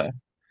always were.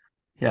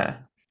 Yeah.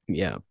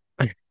 Yeah.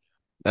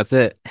 That's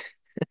it.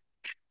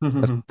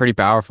 That's pretty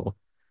powerful.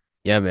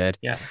 Yeah, man.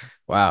 Yeah.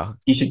 Wow.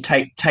 You should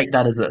take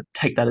that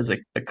as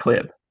a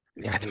clip.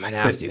 Yeah, I might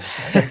have Clip. to.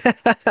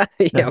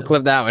 Yeah, I'll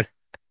clip that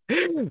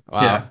one.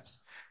 Wow. Yeah.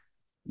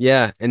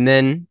 Yeah, and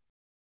then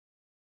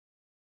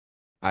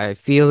I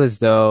feel as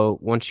though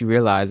once you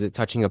realize it,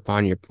 touching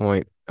upon your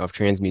point of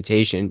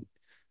transmutation,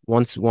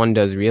 once one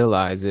does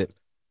realize it,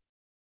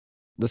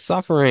 the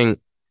suffering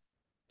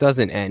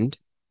doesn't end,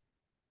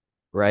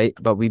 right?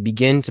 But we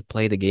begin to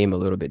play the game a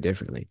little bit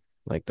differently.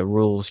 Like the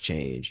rules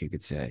change, you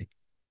could say,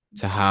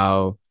 to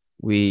how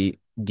we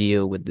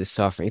deal with the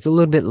suffering. It's a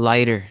little bit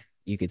lighter,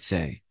 you could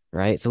say.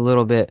 right? It's a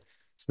little bit,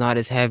 it's not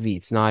as heavy,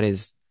 it's not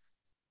as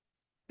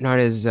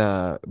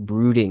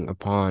brooding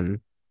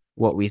upon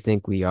what we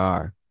think we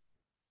are.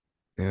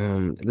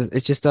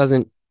 It just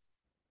doesn't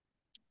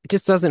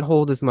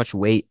hold as much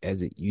weight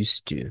as it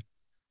used to.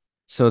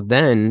 So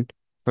then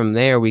from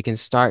there we can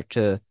start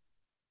to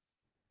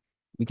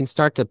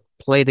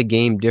play the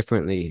game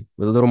differently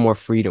with a little more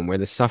freedom where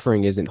the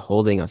suffering isn't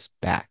holding us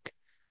back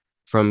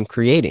from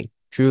creating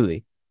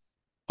truly,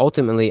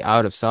 ultimately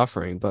out of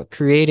suffering, but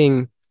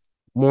creating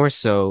more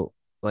so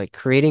like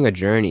creating a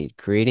journey,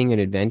 creating an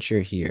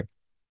adventure here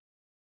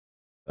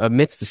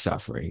amidst the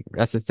suffering.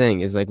 That's the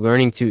thing is like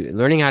learning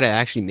how to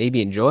actually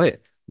maybe enjoy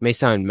it. May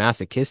sound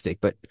masochistic,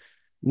 but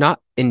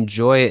not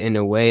enjoy it in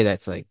a way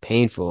that's like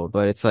painful,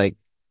 but it's like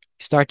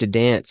start to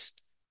dance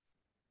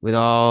with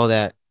all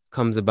that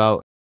comes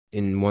about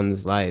in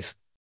one's life,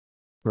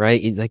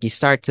 right? It's like you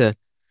start to,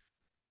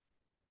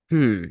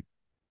 hmm,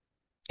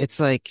 it's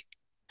like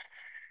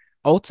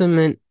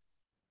ultimate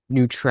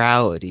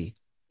neutrality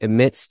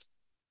amidst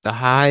the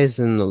highs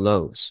and the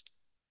lows.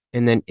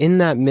 And then in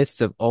that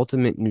midst of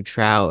ultimate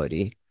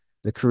neutrality,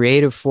 the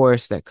creative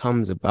force that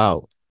comes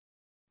about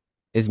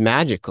is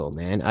magical,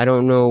 man. I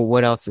don't know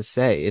what else to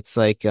say. It's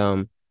like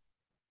you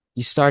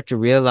start to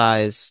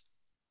realize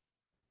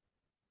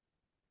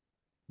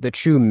the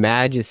true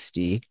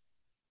majesty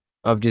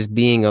of just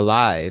being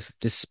alive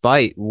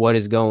despite what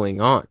is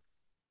going on,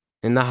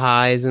 in the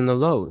highs and the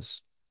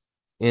lows,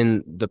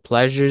 in the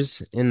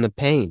pleasures and the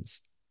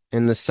pains,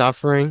 in the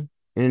suffering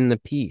and in the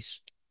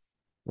peace,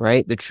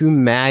 right? The true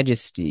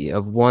majesty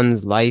of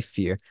one's life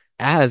here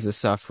as a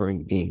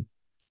suffering being,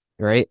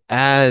 right?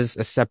 As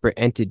a separate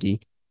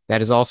entity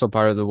that is also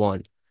part of the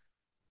one.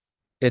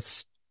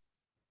 It's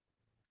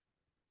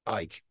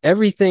like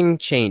everything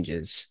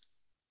changes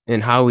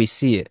in how we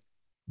see it,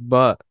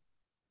 but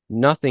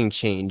nothing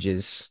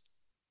changes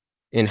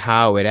in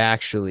how it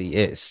actually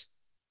is.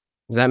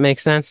 Does that make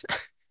sense?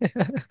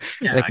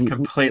 Yeah, Like I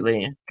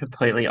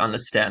completely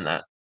understand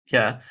that.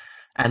 Yeah.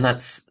 And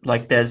that's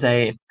like there's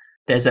a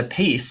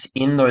peace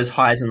in those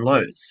highs and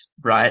lows,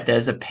 right?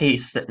 There's a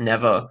peace that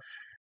never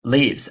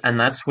leaves. And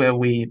that's where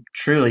we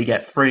truly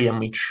get free and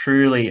we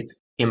truly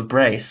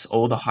embrace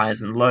all the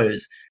highs and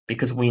lows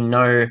because we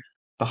know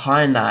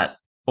behind that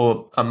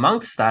or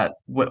amongst that,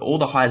 where all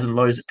the highs and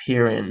lows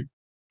appear in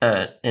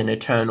an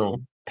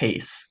eternal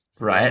peace,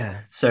 right?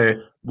 yeah. So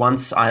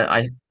once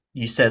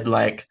you said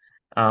like,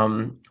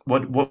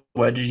 what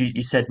word did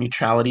you said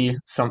neutrality,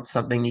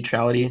 something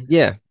neutrality?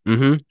 Yeah.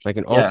 Like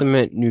an Yeah.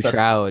 ultimate But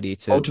neutrality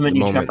to ultimate the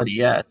moment. neutrality,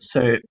 yeah.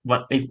 So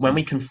when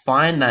we can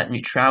find that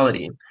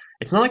neutrality,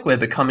 it's not like we're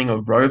becoming a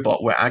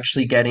robot. We're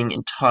actually getting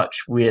in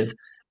touch with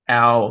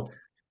our,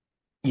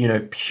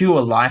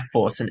 pure life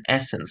force and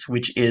essence,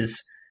 which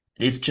is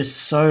just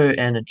so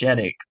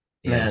energetic,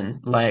 Yeah. man.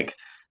 Like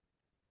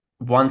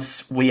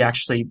once we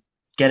actually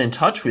get in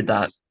touch with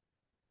that,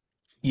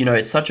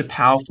 it's such a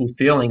powerful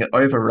feeling. It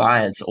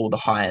overrides all the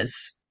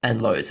highs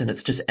and lows, and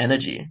it's just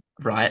energy,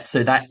 right?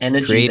 So that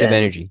energy Creative then,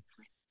 energy.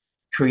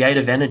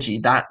 creative energy,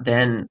 that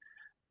then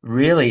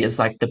really is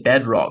like the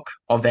bedrock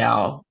of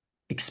our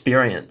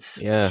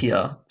experience Yeah.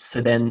 here.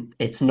 So then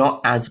it's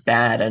not as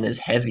bad and as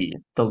heavy,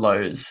 the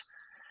lows,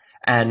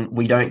 and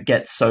we don't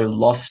get so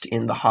lost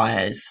in the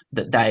highs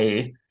that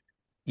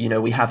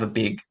we have a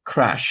big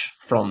crash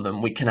from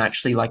them. We can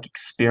actually like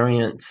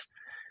experience,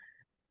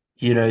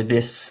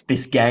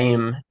 this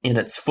game in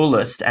its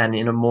fullest and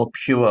in a more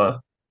pure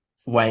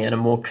way and a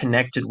more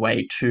connected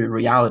way to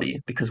reality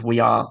because we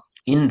are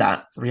in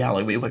that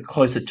reality. We're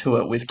closer to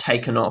it. We've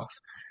taken off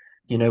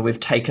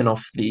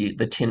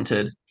the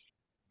tinted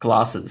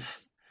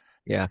glasses,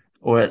 Yeah.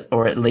 or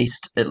at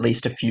least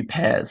a few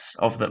pairs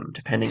of them,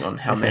 depending on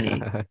how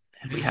many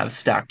we have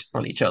stacked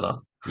on each other.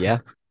 Yeah.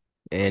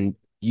 And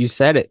you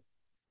said it.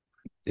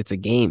 It's a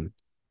game.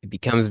 It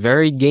becomes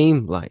very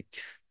game-like.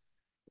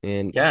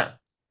 And Yeah.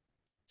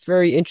 it's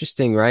very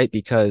interesting, right?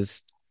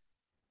 Because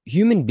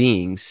human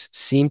beings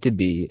seem to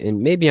be,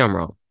 and maybe I'm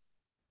wrong,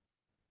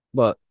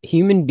 but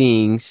human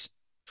beings,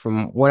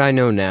 from what I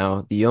know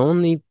now, the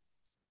only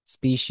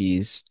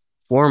species,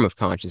 form of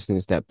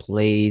consciousness that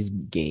plays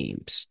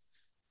games,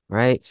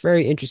 right? It's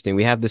very interesting.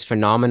 We have this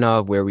phenomena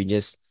of where we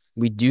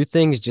do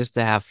things just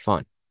to have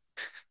fun,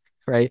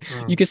 right?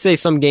 You Mm. could say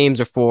some games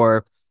are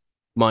for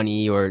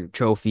money or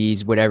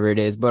trophies, whatever it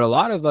is, but a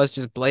lot of us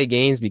just play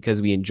games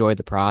because we enjoy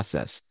the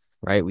process,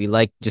 right? We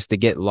like just to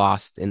get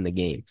lost in the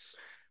game.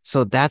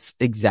 So that's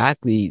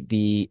exactly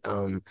the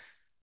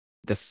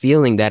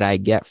feeling that I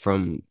get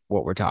from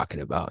what we're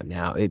talking about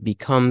now. It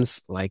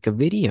becomes like a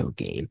video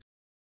game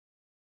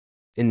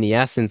in the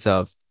essence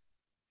of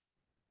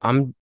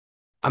I'm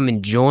I'm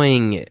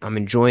enjoying it. I'm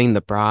enjoying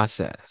the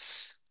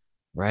process,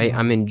 right?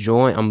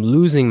 Mm. I'm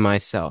losing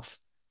myself,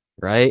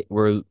 right?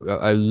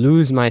 I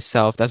lose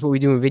myself. That's what we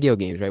do in video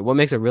games, right? What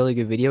makes a really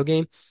good video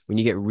game? When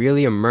you get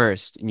really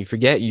immersed and you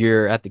forget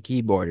you're at the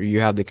keyboard or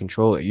you have the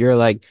controller. You're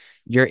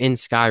in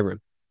Skyrim,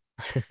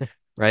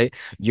 right?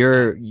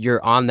 Yeah.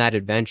 You're on that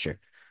adventure.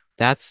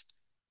 That's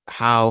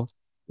how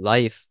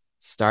life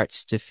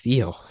starts to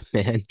feel,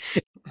 man.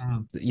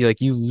 mm,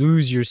 You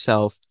lose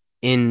yourself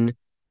in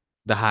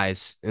the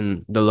highs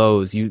and the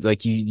lows. You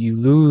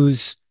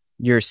lose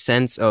your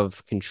sense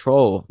of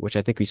control, which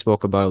I think we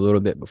spoke about a little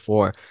bit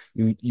before.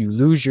 You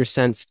lose your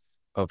sense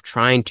of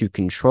trying to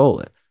control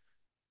it.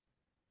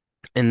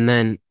 And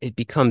then it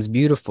becomes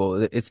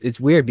beautiful. It's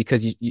weird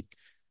because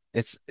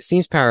it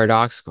seems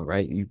paradoxical,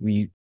 right?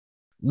 You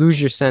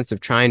lose your sense of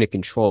trying to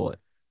control it.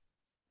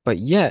 But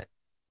yet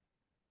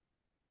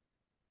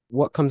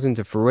what comes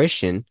into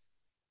fruition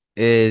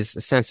is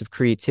a sense of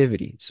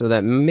creativity. So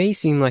that may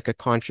seem like a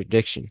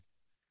contradiction,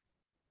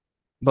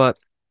 but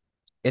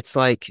it's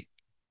like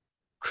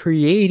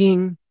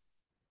creating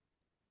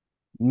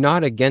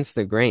not against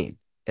the grain.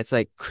 It's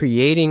like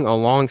creating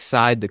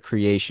alongside the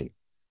creation.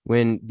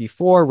 When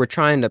before we're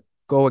trying to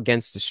go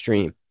against the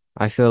stream,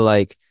 I feel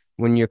like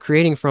when you're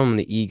creating from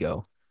the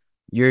ego,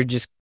 you're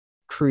just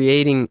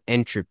creating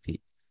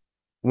entropy.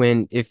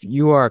 When if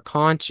you are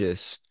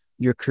conscious,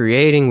 you're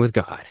creating with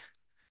God.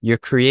 You're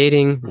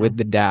creating with mm.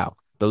 the Tao,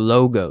 the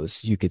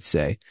logos, you could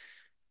say.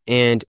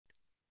 And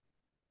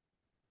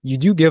you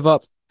do give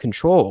up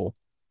control,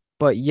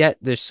 but yet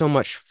there's so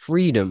much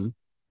freedom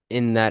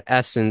in that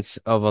essence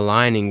of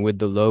aligning with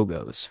the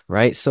logos,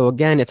 right? So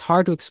again, it's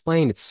hard to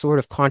explain. It's sort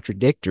of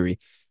contradictory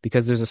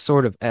because there's a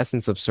sort of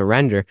essence of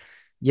surrender,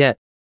 yet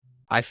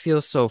I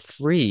feel so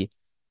free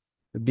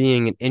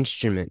being an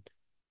instrument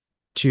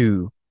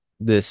to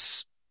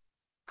this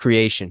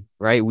creation,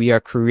 right? We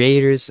are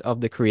creators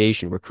of the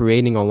creation. We're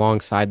creating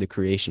alongside the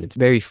creation. It's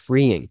very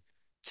freeing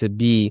to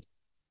be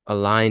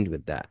aligned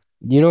with that.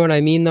 You know what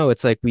I mean, though?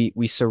 It's like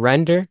we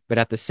surrender, but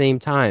at the same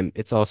time,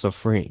 it's also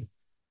freeing.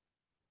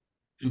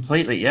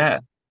 Completely, yeah,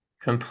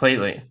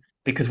 completely.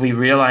 Because we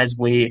realize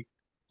we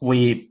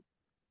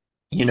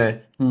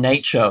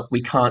nature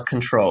we can't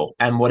control,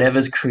 and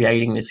whatever's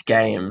creating this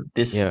game,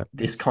 Yeah.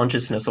 this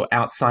consciousness, or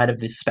outside of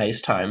this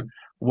space-time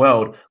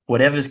world,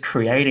 whatever's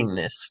creating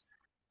this,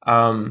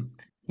 um,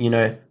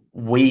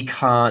 we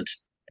can't.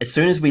 As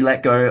soon as we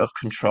let go of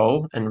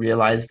control and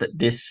realize that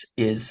this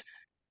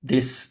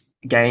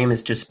game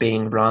is just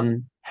being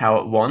run how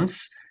it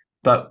wants,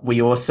 but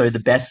we also the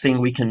best thing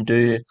we can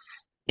do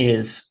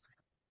is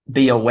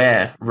be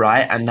aware,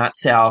 right? And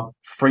that's our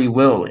free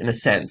will in a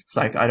sense. It's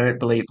like I don't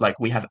believe like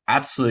we have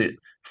absolute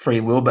free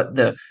will, but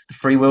the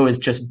free will is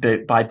just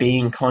by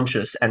being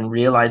conscious and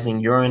realizing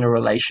you're in a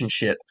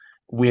relationship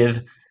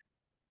with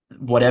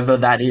whatever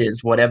that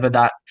is, whatever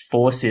that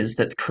force is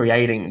that's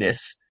creating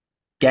this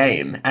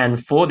game. And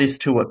for this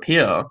to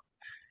appear,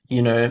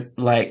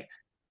 like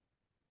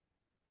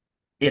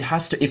it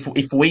has to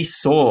if we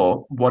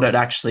saw what it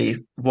actually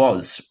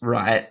was,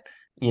 right?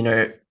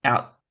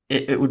 Out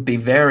it would be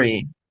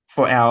very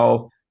for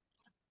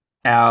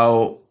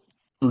our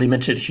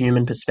limited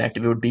human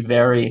perspective, it would be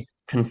very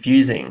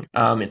confusing.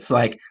 It's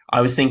like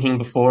I was thinking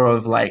before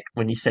of like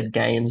when you said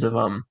games of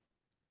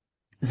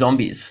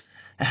zombies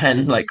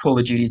and like Call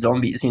of Duty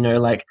zombies,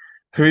 like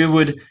who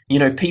would,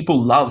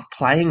 people love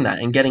playing that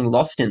and getting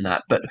lost in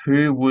that, but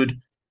who would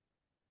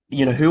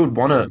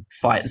want to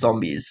fight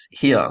zombies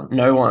here?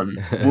 No one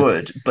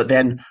would. But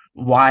then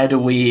why do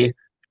we,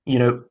 you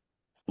know,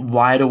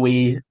 why do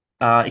we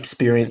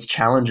experience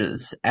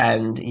challenges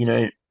and,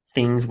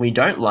 things we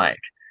don't like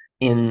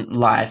in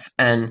life?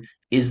 And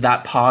is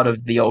that part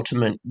of the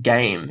ultimate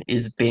game?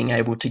 Is being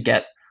able to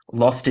get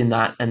lost in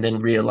that and then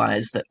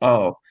realize that,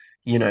 oh,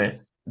 you know,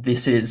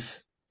 this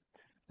is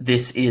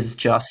this is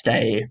just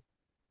a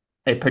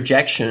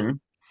projection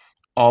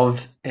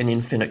of an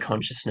infinite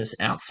consciousness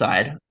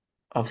outside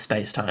of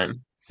space time.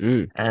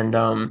 Mm,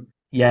 And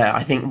yeah,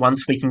 I think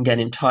once we can get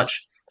in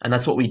touch, and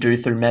that's what we do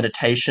through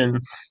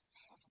meditation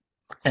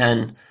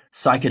and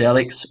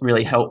psychedelics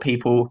really help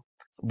people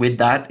with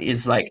that,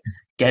 is like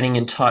getting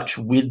in touch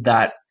with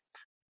that,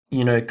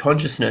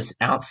 consciousness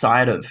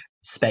outside of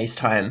space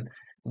time.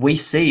 We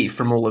see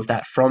from all of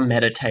that from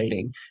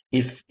meditating,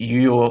 if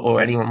you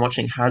or anyone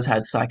watching has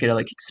had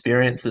psychedelic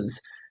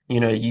experiences,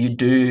 you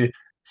do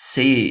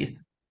see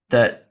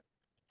that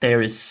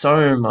there is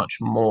so much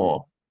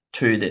more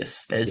to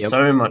this. There's yep.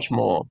 so much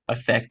more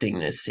affecting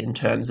this in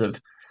terms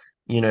of,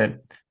 you know,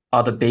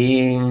 other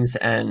beings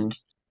and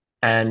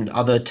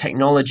other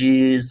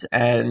technologies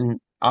and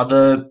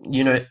other,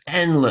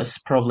 endless,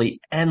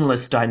 probably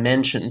endless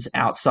dimensions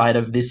outside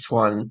of this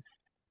one,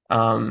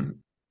 um,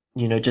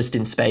 just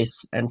in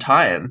space and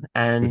time.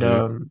 And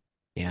Hmm.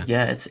 Yeah.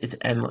 yeah, it's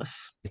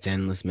endless. It's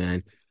endless,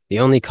 man. The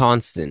only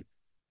constant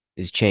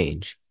is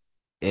change.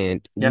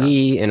 And Yeah.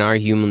 we, in our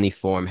humanly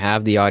form,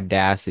 have the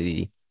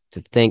audacity to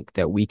think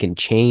that we can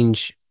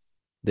change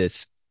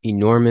this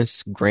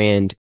enormous,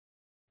 grand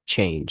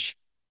change,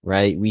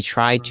 right? We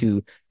try Mm,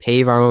 to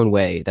pave our own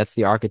way. That's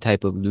the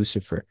archetype of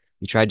Lucifer.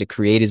 He tried to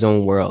create his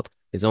own world,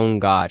 his own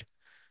God,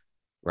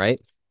 right?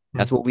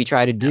 That's mm, what we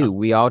try to yeah. do.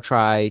 We all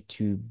try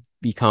to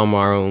become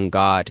our own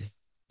God.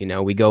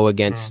 We go Mm.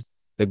 against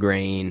the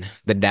grain,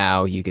 the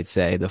Tao, you could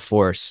say, the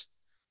force.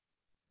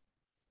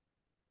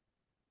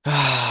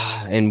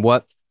 And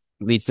what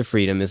leads to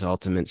freedom is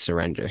ultimate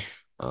surrender.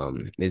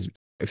 Is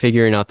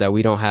figuring out that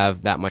we don't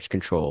have that much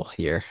control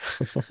here.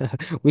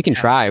 We can Yeah,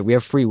 try. We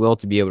have free will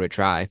to be able to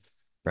try,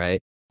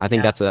 right? I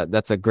think yeah,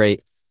 that's a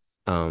great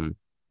um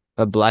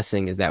a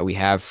blessing is that we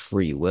have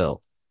free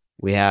will.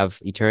 We have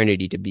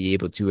eternity to be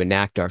able to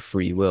enact our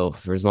free will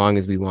for as long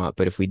as we want.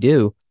 But if we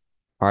do,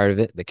 part of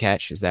it, the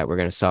catch is that we're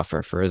going to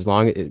suffer for as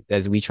long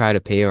as we try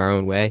to pay our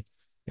own way,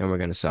 and we're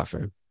going to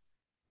suffer.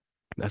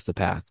 That's the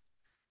path.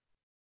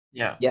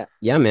 yeah. Yeah,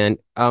 yeah, man.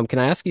 Can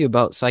I ask you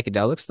about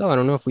psychedelics though? I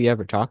don't know if we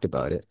ever talked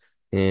about it.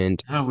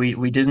 And No,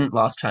 we didn't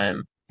last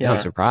time. yeah, I'm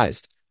Yeah,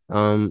 surprised.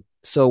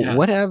 So yeah.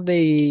 what have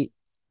they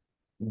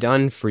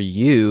done for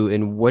you,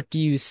 and what do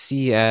you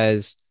see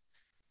as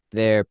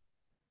their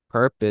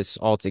purpose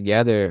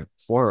altogether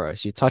for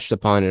us? You touched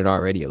upon it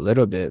already a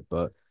little bit,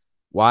 but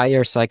why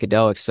are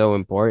psychedelics so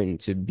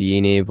important to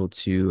being able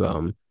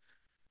to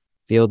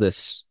feel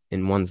this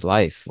in one's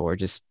life, or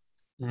just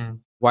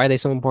Mm, why are they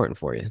so important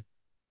for you?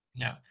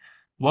 yeah.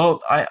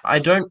 Well, I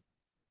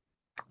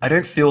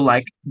don't feel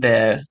like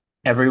they're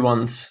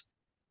everyone's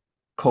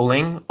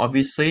calling,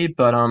 obviously,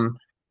 but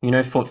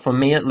for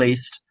me at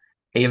least,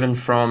 even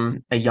from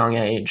a young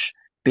age,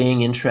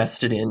 being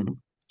interested in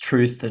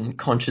truth and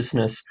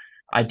consciousness,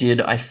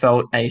 I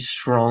felt a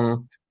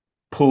strong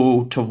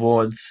pull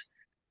towards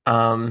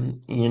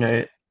you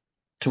know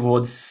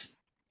towards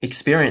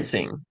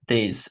experiencing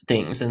these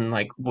things and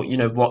like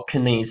what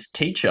can these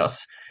teach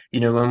us,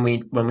 when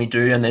we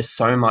do, and there's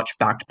so much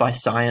backed by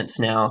science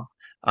now.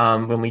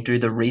 When we do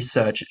the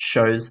research, it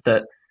shows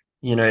that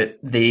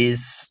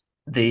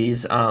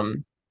these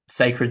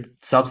sacred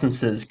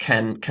substances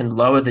can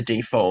lower the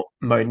default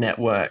mode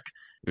network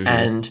Hmm.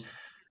 and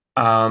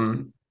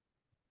um,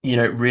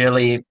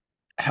 really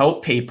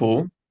help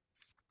people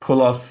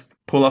pull off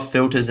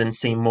filters and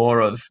see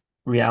more of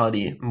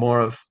reality,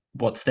 more of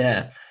what's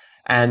there.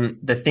 And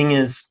the thing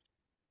is,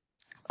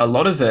 a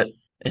lot of it,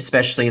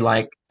 especially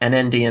like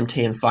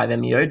NN-DMT and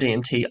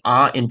 5-MeO-DMT,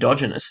 are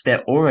endogenous.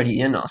 They're already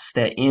in us.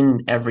 They're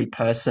in every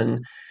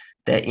person.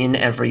 They're in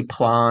every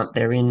plant.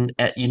 They're in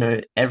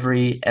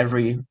every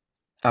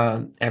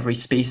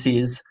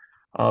species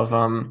of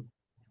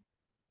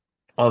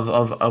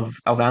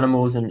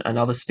animals and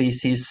other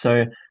species.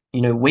 So,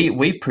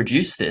 we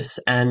produce this.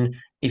 And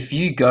if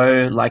you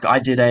go, like I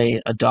did a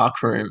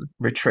dark room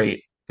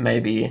retreat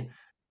maybe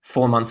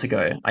 4 months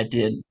ago, I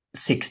did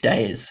 6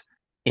 days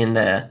in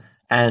there.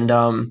 And,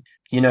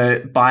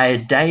 by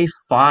day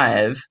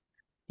five,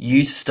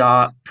 you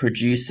start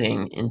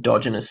producing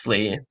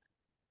endogenously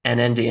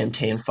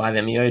NN-DMT and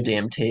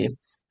 5-MeO-DMT.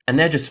 And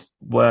they're just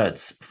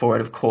words for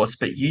it, of course,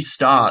 but you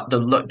start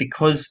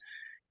because,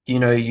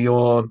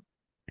 you're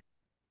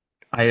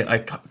I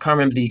can't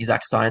remember the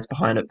exact science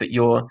behind it, but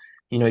your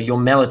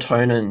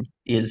melatonin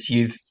is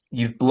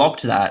you've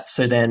blocked that.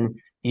 So then,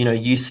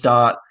 you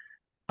start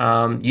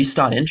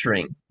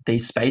entering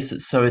these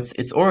spaces. So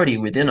it's already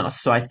within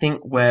us. So I think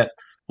where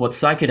what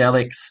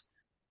psychedelics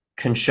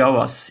can show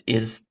us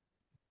is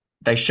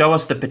they show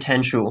us the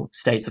potential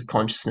states of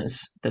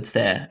consciousness that's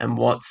there and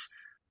what's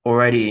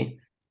already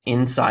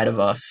inside of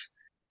us.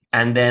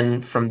 And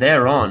then from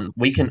there on,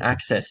 we can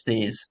access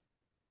these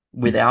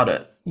without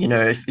it.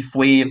 If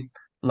we,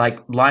 like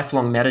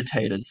lifelong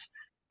meditators,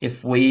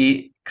 if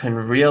we can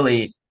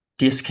really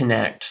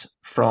disconnect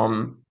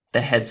from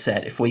the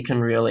headset, if we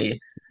can really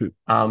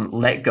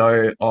let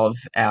go of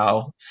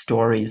our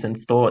stories and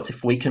thoughts,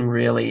 if we can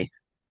really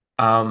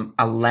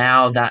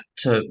allow that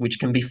to, which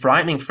can be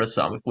frightening for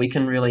some, if we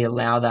can really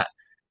allow that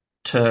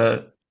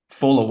to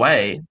fall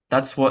away,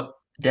 that's what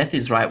death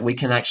is, right? We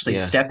can actually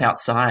Yeah, step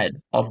outside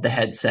of the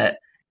headset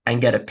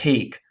and get a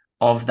peek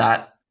of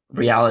that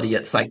reality.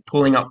 It's like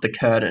pulling up the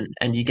curtain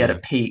and you get a yeah.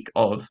 peek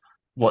of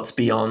what's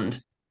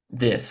beyond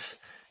this.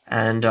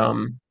 And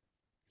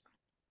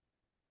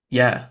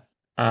yeah,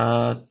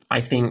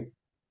 I think,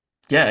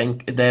 yeah,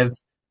 and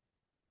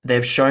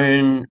they've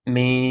shown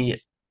me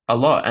a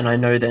lot, and I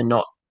know they're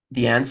not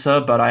the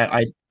answer, but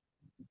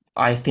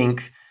I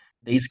think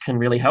these can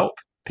really help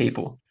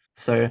people.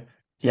 So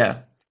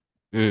yeah,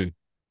 Mm.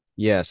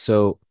 Yeah,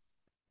 so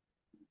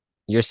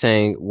you're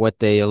saying what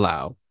they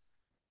allow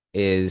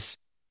is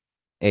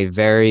a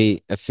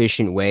very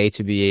efficient way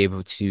to be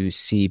able to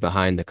see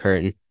behind the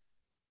curtain,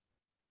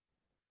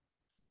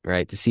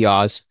 right? To see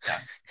Oz. yeah,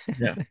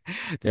 yeah.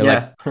 They're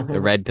like Yeah.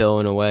 the red pill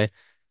in a way.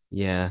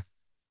 Yeah,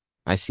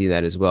 I see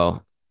that as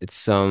well.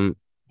 It's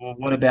Well,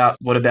 what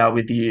about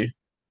with you?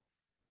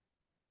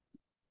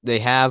 they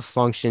have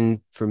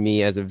functioned for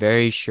me as a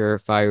very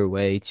surefire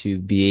way to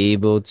be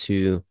able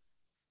to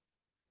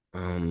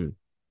um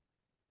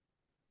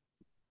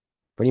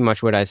pretty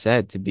much what I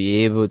said, to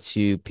be able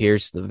to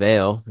pierce the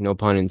veil, no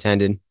pun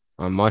intended,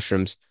 on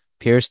mushrooms,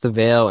 pierce the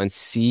veil and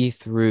see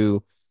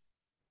through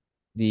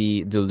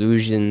the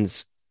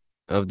delusions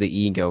of the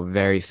ego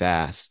very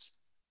fast,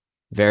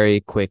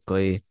 very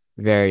quickly,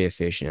 very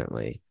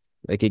efficiently.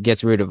 Like it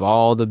gets rid of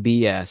all the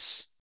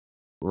BS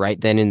right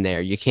then and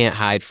there. You can't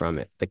hide from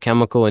it. The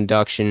chemical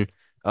induction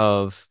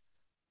of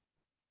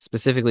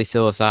specifically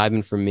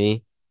psilocybin for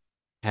me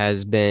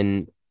has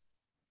been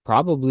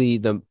probably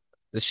the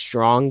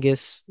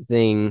strongest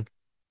thing.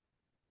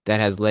 that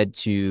has led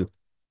to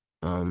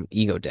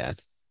ego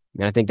death.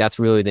 And I think that's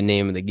really the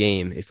name of the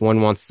game. If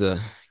one wants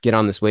to get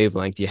on this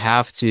wavelength, you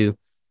have to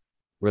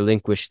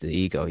relinquish the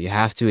ego. You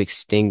have to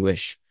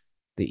extinguish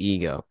the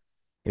ego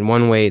in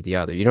one way or the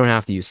other. You don't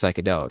have to use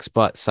psychedelics,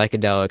 but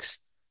psychedelics,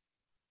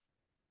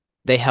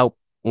 they help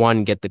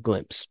one get the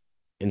glimpse.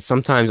 And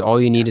sometimes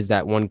all you need is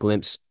that one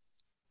glimpse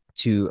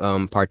to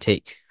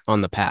partake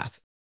on the path,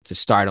 to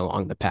start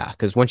along the path.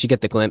 Because once you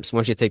get the glimpse,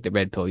 once you take the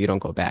red pill, you don't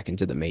go back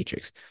into the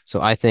matrix.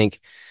 So I think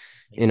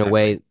in a Exactly.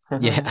 way,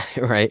 yeah,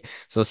 right.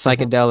 So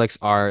psychedelics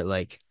are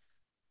like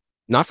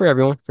not for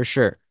everyone, for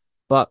sure,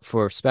 but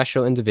for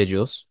special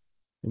individuals,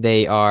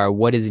 they are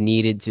what is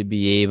needed to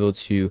be able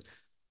to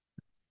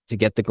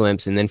get the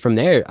glimpse. And then from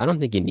there, I don't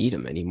think you need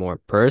them anymore.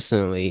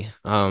 Personally,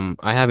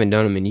 I haven't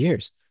done them in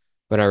years,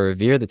 but I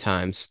revere the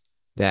times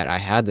that I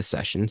had the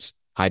sessions,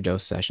 high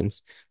dose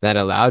sessions, that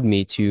allowed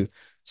me to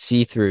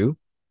see through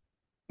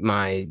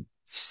my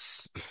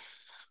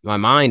my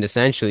mind,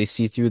 essentially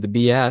see through the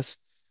BS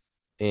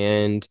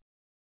and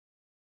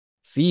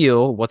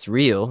feel what's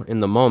real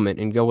in the moment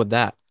and go with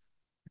that.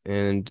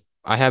 And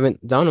I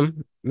haven't done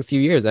them in a few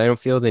years. I don't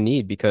feel the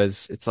need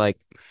because it's like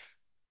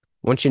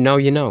once you know,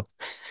 you know.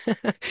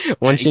 Yeah,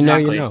 Once you know,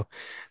 you exactly. know.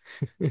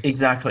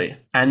 Exactly.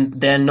 And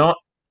they're not,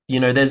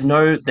 there's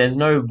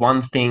no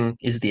one thing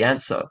is the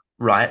answer,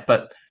 right?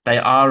 But they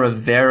are a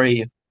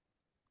very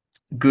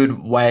good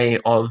way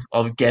of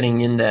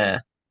getting in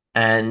there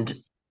and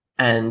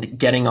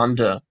getting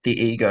under the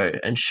ego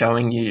and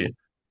showing you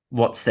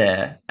what's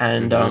there.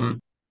 And Hmm.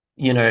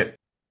 you know,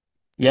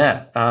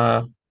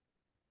 yeah,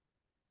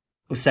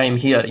 same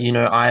here.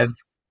 I've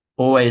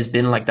always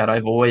been like that.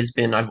 I've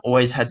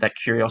always had that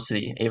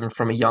curiosity, even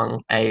from a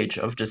young age,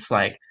 of just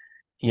like,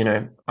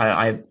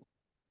 I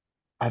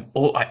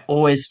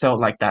always felt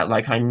like that.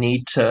 Like I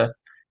need to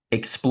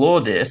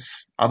explore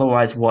this.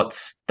 Otherwise,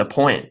 what's the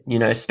point?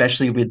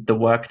 Especially with the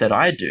work that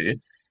I do,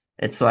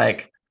 it's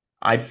like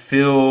I'd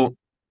feel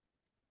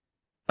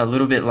a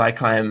little bit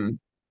like I'm,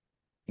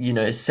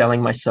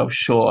 selling myself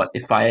short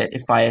if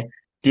I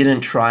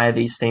didn't try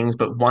these things.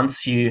 But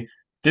once you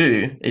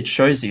do, it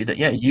shows you that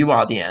yeah, you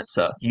are the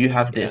answer. You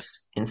have Yeah.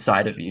 this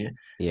inside of you,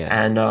 Yeah.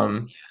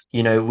 and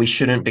we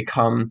shouldn't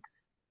become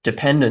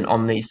dependent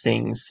on these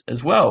things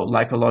as well.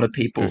 Like a lot of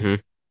people Hmm.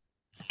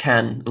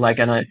 can like,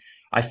 and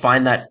I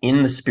find that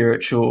in the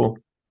spiritual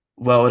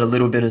world a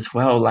little bit as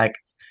well. Like,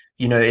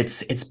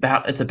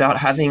 it's about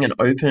having an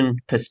open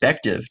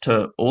perspective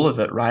to all of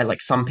it, right?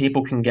 Like some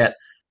people can get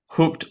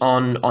hooked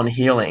on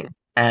healing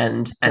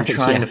and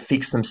trying Yeah. to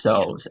fix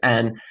themselves,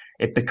 and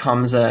it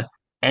becomes a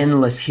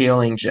endless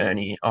healing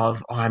journey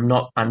of, oh,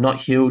 I'm not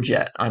healed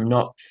yet, I'm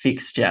not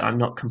fixed yet, I'm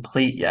not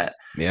complete yet.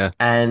 Yeah.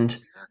 And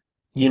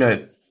you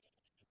know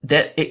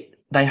that it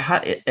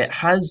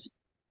has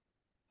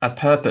a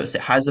purpose.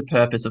 It has a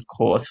purpose, of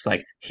course,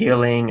 like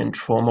healing and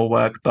trauma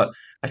work. But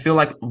I feel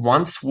like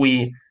once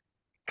we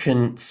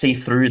can see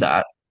through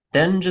that,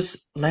 then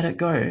just let it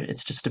go.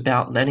 It's just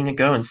about letting it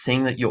go and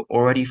seeing that you're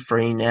already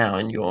free now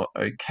and you're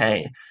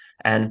okay.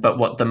 But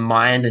what the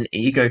mind and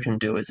ego can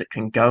do is it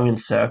can go in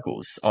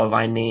circles of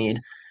I need,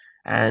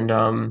 and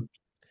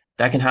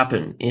that can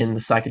happen in the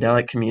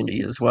psychedelic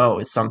community as well.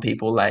 Is some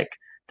people like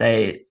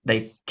they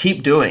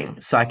keep doing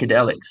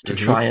psychedelics to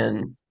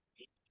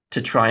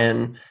Hmm. try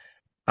and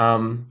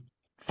um,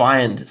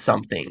 find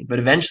something. But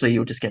eventually,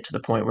 you'll just get to the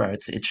point where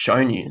it's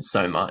shown you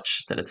so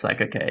much that it's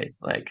like, okay,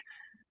 like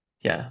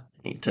yeah,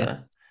 I need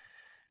Yeah.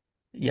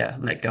 to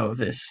let go of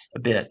this a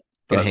bit.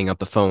 Gonna But hang up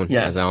the phone,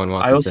 yeah, as Alan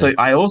Watts I would also say.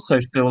 I also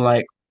feel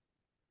like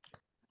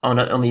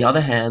on the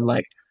other hand,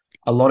 like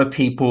a lot of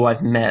people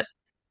I've met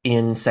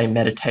in say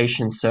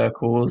meditation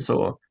circles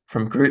or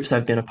from groups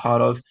I've been a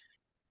part of,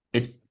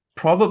 it's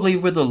probably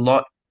with a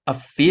lot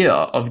of fear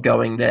of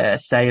going there.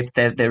 Say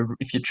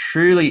if you're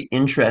truly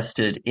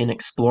interested in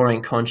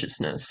exploring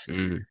consciousness,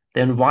 Mm.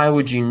 then why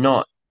would you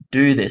not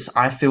do this?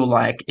 I feel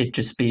like it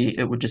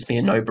would just be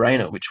a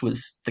no-brainer, which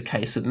was the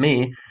case with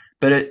me.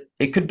 But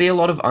it could be a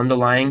lot of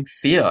underlying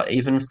fear,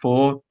 even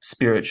for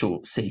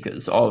spiritual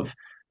seekers, of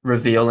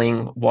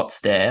revealing what's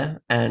there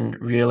and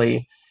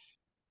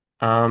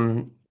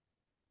um,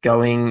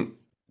 going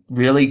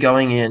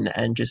going in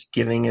and just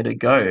giving it a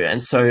go.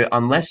 And so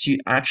unless you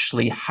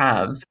actually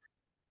have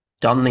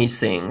done these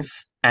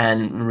things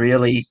and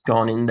really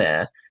gone in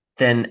there,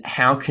 then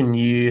how can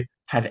you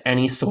have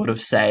any sort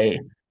of say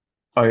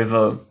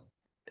over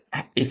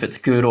if it's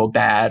good or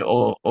bad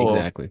or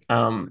Exactly.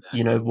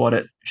 what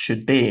it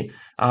should be.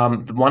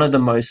 One of the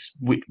most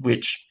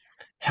which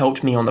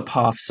helped me on the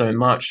path so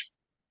much.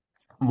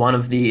 One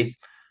of the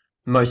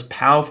most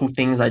powerful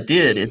things I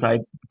did is I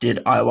did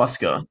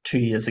ayahuasca 2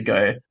 years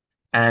ago,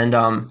 and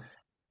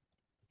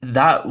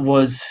that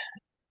was,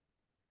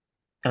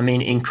 I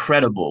mean,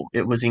 incredible.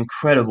 It was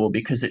incredible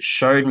because it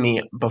showed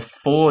me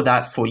before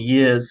that for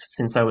years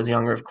since I was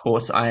younger. Of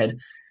course, I'd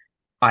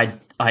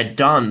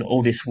done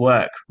all this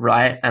work,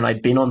 right? And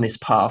I'd been on this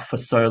path for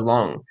so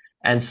long.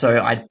 And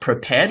so I'd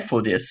prepared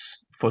for this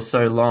for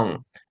so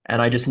long,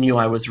 and I just knew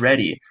I was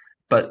ready.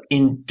 But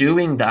in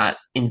doing that,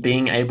 in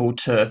being able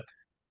to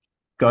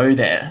go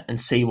there and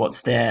see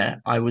what's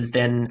there, I was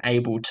then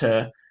able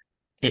to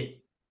it.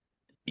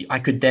 I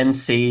could then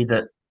see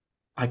that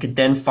I could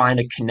then find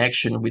a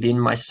connection within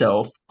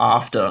myself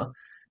after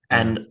Yeah.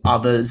 and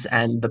others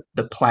and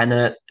the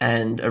planet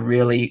and a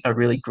really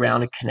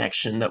grounded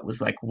connection that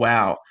was like,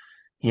 wow,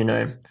 you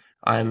know,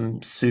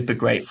 I'm super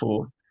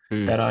grateful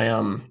Mm,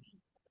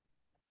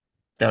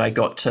 that I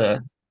got to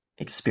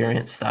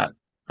experience that.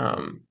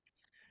 Um,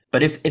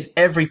 but if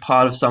every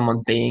part of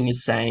someone's being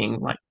is saying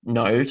like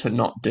no to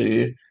not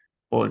do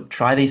or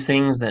try these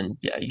things, then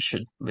yeah, you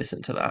should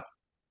listen to that.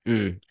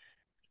 mm.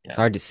 It's Yeah.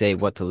 hard to say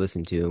what to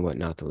listen to and what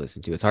not to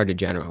listen to. It's hard to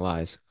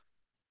generalize.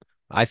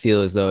 I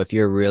feel as though if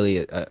you're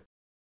really a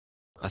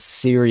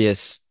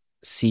serious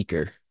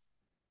seeker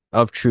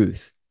of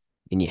truth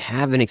and you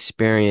haven't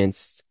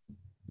experienced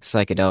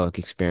psychedelic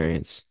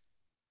experience,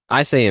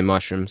 I say in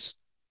mushrooms,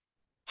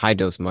 high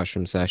dose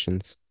mushroom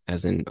sessions,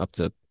 as in up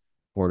to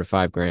 4 to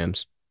 5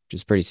 grams, which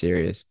is pretty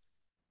serious.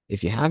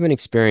 If you haven't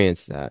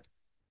experienced that,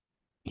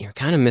 you're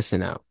kind of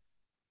missing out.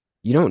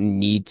 You don't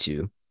need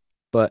to.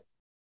 But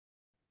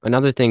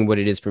another thing, what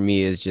it is for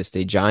me is just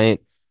a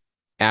giant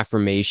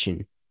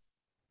affirmation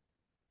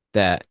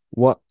that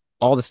what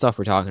all the stuff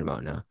we're talking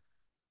about now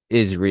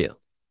is real.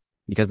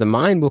 Because the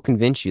mind will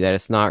convince you that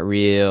it's not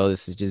real.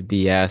 This is just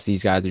BS.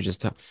 These guys are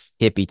just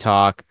hippie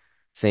talk,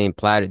 saying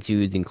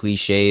platitudes and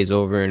cliches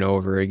over and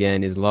over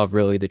again. Is love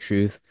really the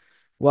truth?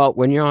 Well,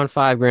 when you're on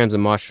 5 grams of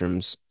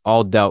mushrooms,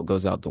 all doubt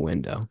goes out the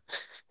window.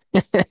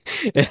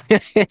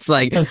 It's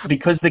like,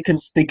 Because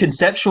the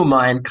conceptual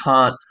mind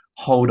can't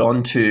hold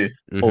on to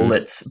all hmm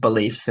its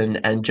beliefs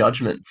and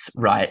judgments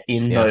right yeah,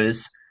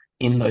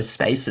 in those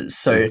spaces.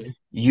 So hmm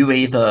you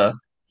either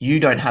you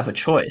don't have a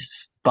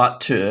choice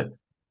but to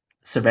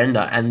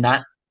surrender, and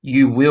that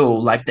you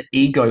will, like, the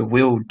ego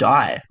will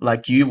die,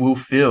 like you will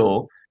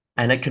feel,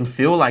 and it can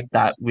feel like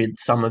that with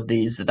some of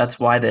these. That's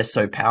why they're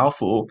so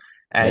powerful.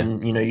 yeah,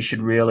 And you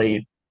should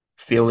really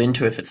feel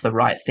into if it's the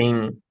right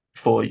thing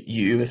for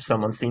you. If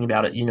someone's thinking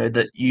about it,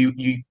 that you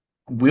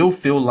will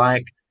feel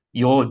like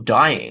you're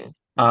dying,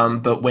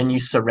 but when you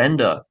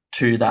surrender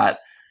to that,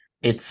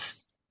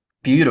 it's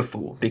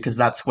beautiful, because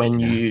that's when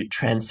yeah, you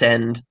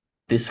transcend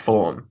this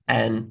form,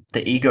 and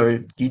the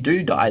ego, you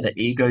do die, the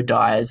ego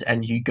dies,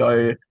 and you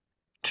go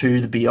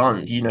to the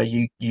beyond.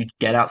 You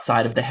get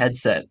outside of the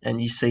headset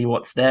and you see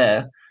what's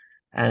there.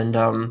 And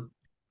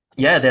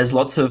yeah, there's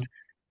lots of,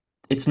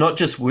 it's not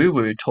just woo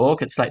woo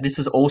talk. It's like this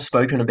is all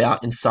spoken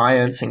about in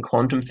science and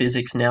quantum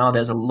physics now.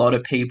 There's a lot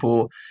of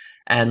people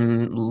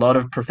and a lot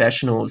of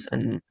professionals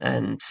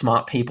and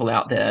smart people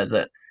out there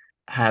that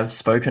have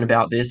spoken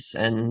about this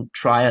and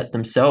try it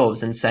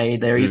themselves and say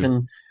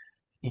mm.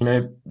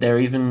 they're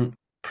even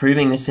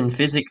proving this in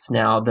physics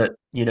now, that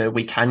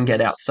we can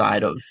get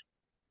outside of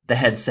the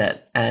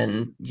headset,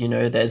 and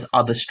there's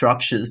other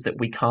structures that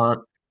we can't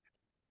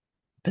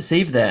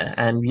perceive there.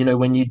 And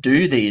when you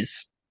do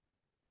these,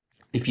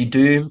 if you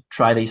do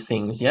try these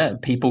things, yeah,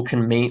 people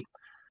can meet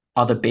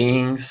other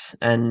beings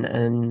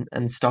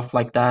and stuff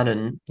like that.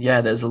 And yeah,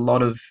 there's a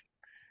lot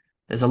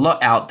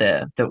out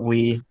there that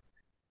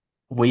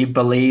we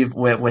believe.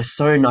 We're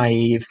so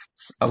naive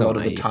a So lot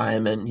of the naive.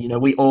 time, and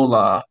we all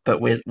are, but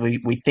we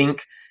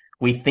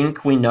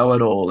think we know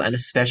it all. And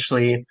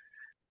especially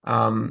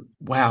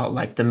wow,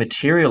 like the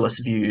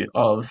materialist view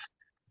of,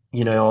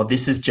 oh,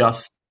 this is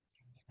just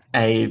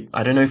a,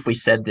 I don't know if we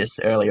said this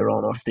earlier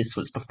on or if this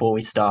was before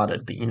we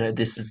started, but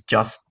this is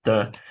just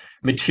the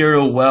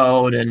material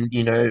world, and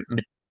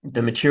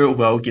the material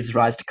world gives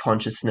rise to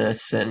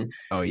consciousness, and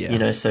Oh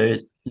yeah, so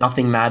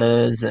nothing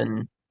matters.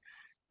 And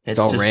it's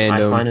it's all just, I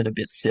find random. it a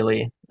bit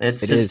silly.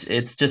 It's It just is.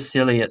 it's just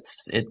silly.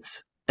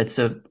 It's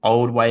a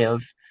old way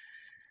of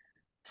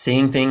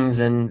seeing things.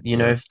 And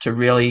Yeah. to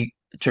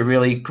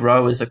really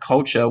grow as a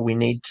culture, we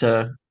need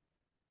to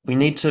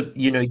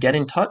get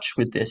in touch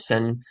with this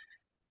and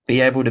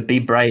be able to be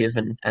brave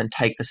and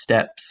take the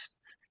steps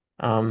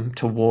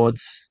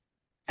towards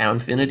our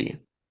infinity.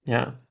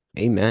 Yeah.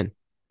 Amen.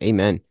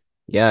 Amen.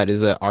 Yeah, it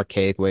is an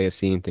archaic way of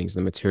seeing things,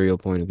 the material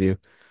point of view.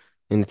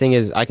 And the thing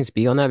is, I can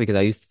speak on that because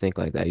I used to think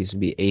like that. I used to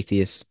be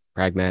atheist,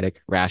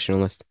 pragmatic,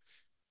 rationalist,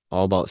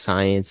 all about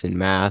science and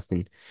math,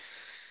 and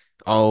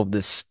all of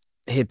this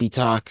hippie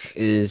talk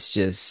is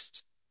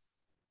just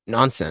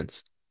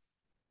nonsense.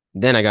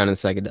 Then I got into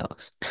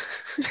psychedelics.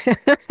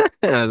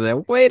 And I was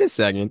like, wait a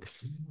second.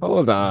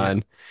 Hold Yeah.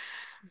 on.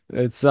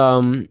 It's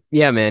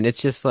yeah, man,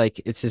 it's just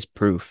like it's just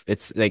proof.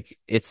 It's like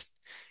it's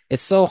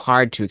so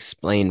hard to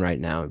explain right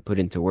now and put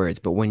into words,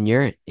 but when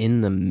you're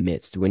in the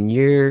midst, when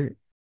you're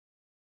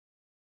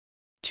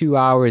 2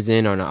 hours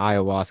in on an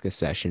ayahuasca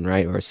session,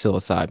 right, or a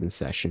psilocybin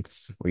session,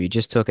 where you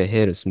just took a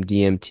hit of some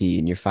DMT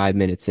and you're 5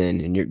 minutes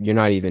in and you're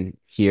not even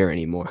here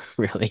anymore,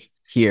 really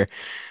here,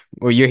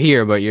 or you're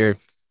here, but you're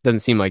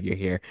doesn't seem like you're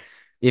here.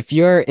 If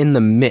you're in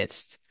the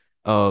midst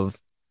of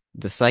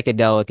the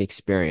psychedelic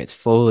experience,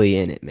 fully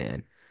in it,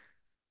 man,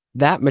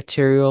 that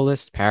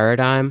materialist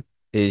paradigm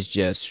is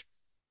just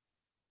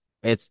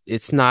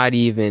it's not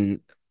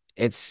even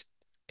it's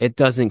it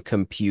doesn't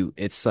compute.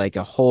 It's like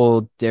a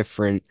whole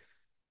different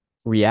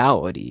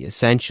reality,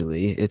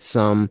 essentially.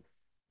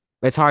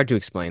 It's hard to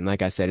explain.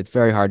 Like I said, it's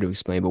very hard to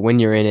explain, but when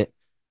you're in it,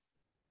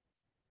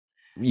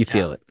 you Yeah.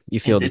 feel it. You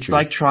feel the It's truth.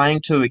 like trying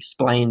to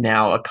explain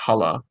now a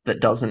color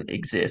that doesn't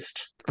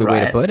exist, Good way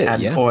to right? put it.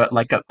 And Yeah. or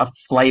like a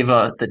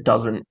flavor that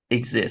doesn't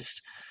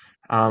exist.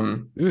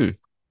 Um, Mm.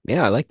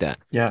 Yeah, I like that.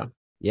 yeah,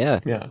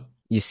 Yeah. yeah,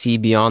 You see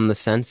beyond the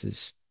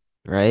senses,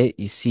 right?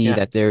 You see yeah.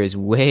 that there is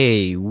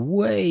way,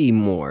 way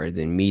more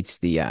than meets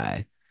the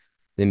eye,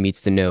 than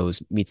meets the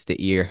nose, meets the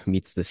ear,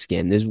 meets the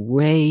skin. There's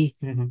way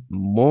Hmm.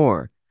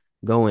 more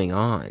going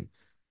on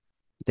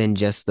than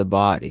just the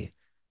body.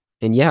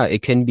 And yeah,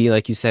 it can be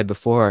like you said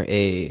before,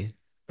 a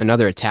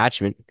another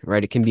attachment,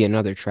 right? It can be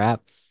another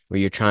trap where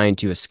you're trying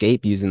to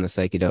escape using the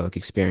psychedelic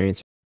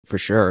experience for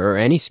sure, or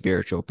any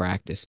spiritual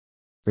practice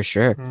for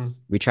sure. Mm.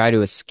 We try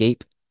to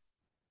escape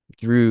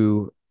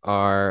through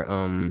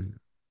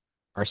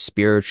our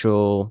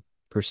spiritual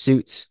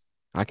pursuits.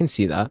 I can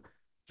see that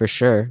for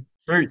sure.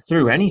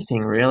 Through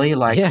anything really,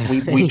 like Yeah,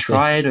 we anything.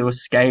 try to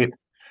escape,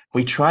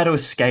 we try to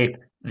escape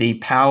the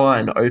power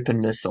and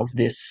openness of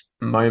this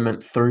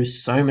moment through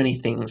so many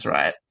things,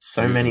 right?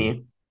 So Hmm.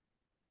 many,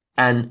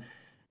 and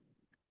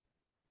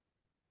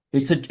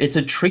it's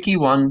a tricky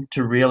one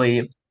to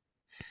really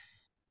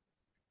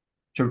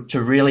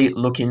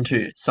look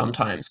into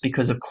sometimes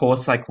because of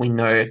course like we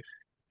know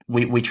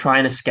we try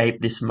and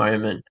escape this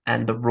moment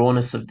and the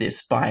rawness of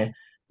this by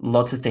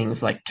lots of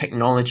things like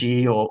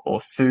technology or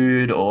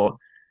food or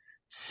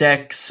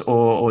sex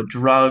or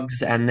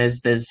drugs and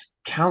there's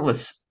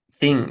countless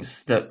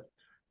things that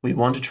we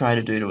want to try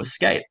to do to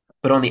escape.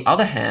 But on the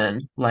other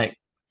hand, like,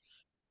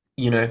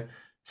 you know,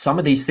 some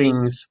of these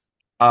things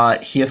are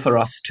here for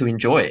us to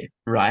enjoy,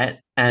 right?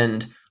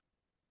 And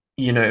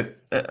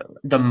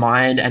the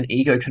mind and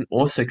ego can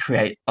also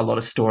create a lot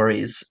of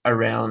stories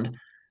around,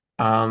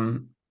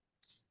 um,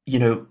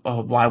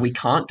 why we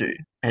can't do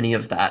any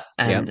of that.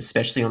 Yep. And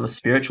especially on the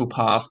spiritual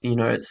path,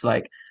 it's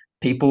like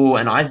people,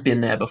 and I've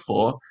been there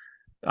before,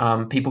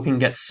 people can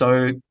get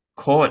so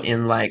caught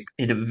in like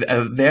in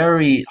a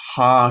very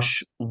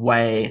harsh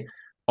way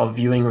of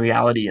viewing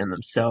reality and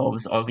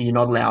themselves of you're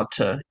not allowed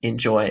to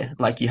enjoy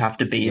like you have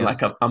to be Yep.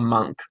 like a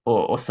monk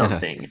or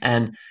something.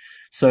 And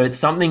so it's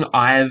something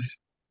I've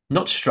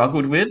not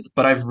struggled with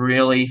but I've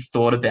really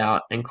thought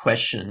about and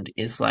questioned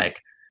is like,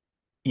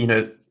 you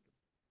know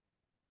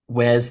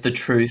where's the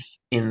truth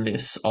in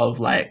this of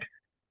like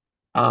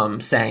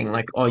saying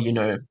like, oh, you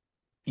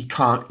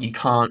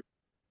can't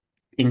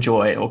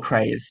enjoy or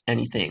crave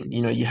anything.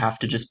 You have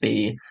to just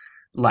be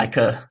like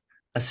a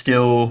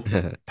still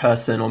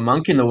person or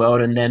monk in the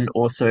world, and then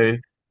also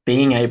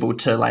being able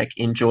to like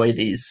enjoy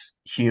these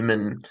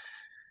human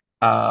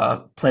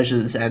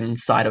pleasures and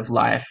side of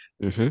life,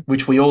 Hmm.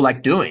 which we all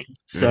like doing.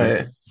 Hmm.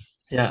 So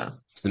yeah,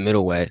 It's the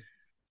middle way.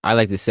 I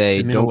like to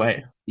the say, middle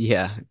way.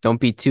 yeah,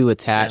 don't be too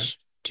Yeah, attached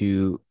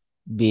to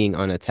being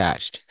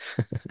unattached.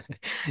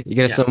 You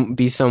gotta yeah,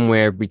 be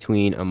somewhere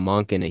between a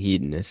monk and a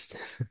hedonist,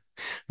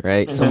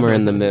 right? Somewhere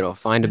in the middle.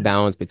 Find a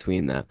balance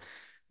between that.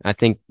 I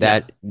think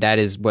yeah, that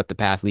is what the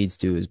path leads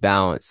to is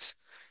balance.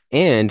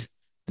 And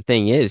the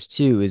thing is,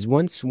 too, is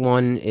once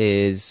one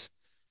is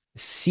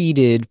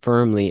seated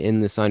firmly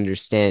in this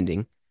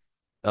understanding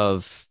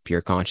of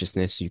pure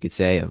consciousness, you could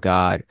say, of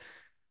God,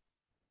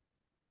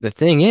 the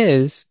thing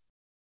is,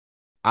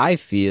 I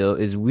feel,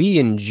 is we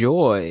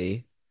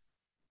enjoy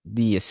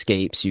the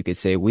escapes, you could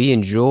say. We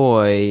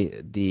enjoy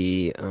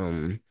the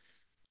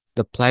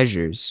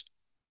pleasures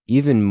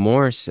even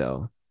more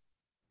so.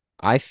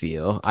 I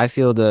feel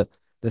the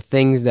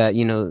things that,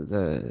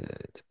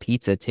 the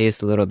pizza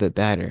tastes a little bit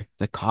better.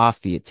 The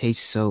coffee, it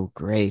tastes so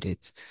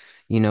great.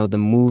 The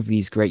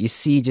movie's great. You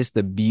see just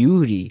the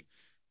beauty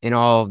in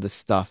all of the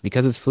stuff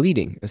because it's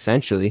fleeting,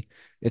 essentially.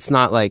 It's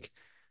not like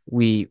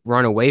we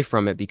run away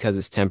from it because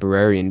it's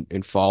temporary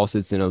and false.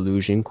 It's an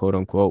illusion, quote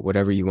unquote,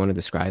 whatever you want to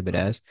describe it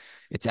as.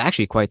 It's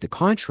actually quite the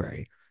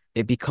contrary.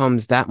 It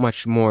becomes that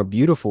much more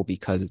beautiful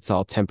because it's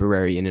all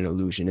temporary and an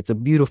illusion. It's a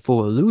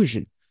beautiful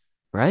illusion,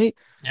 right?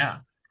 yeah.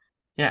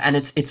 Yeah, and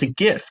it's a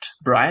gift,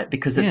 right?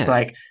 Because it's Yeah.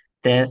 like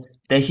they're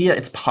they're here,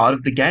 it's part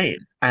of the game,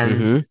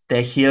 and Mm-hmm.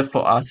 they're here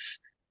for us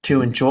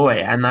to enjoy.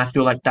 And I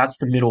feel like that's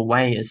the middle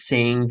way is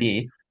seeing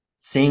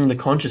the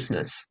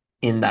consciousness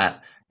in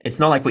that. It's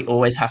not like we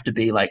always have to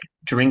be like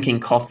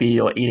drinking coffee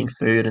or eating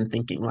food and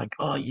thinking like,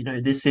 oh,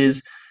 this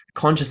is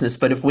consciousness.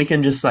 But if we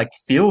can just like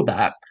feel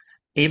that,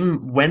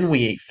 even when we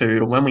eat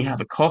food or when we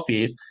have a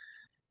coffee,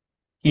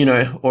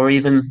 or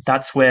even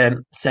that's where,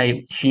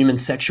 say, human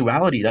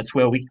sexuality, that's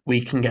where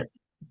we can get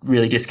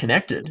really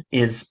disconnected,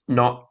 is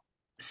not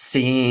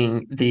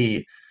seeing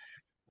the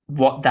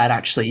what that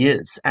actually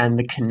is and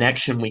the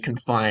connection we can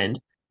find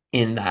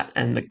in that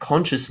and the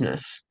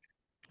consciousness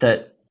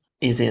that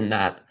is in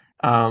that.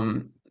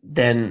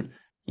 Then,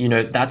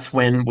 that's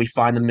when we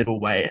find the middle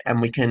way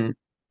and we can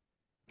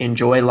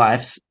enjoy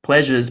life's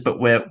pleasures, but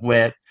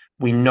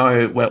we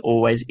know we're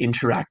always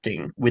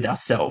interacting with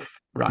ourselves,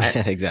 right?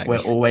 Yeah, We're exactly.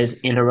 always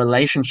in a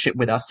relationship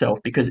with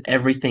ourselves because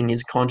everything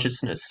is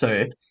consciousness.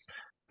 So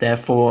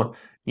therefore,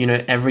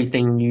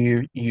 everything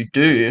you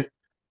do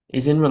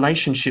is in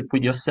relationship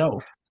with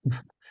yourself.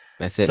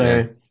 That's it,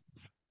 man. So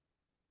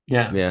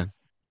yeah. Yeah.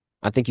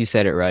 I think you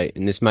said it right.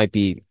 And this might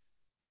be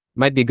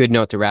a good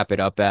note to wrap it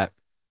up at.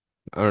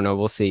 I don't know,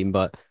 we'll see,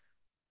 but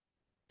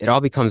it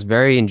all becomes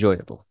very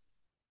enjoyable,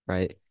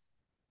 right?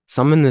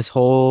 Summon this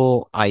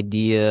whole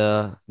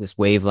idea, this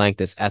wavelength,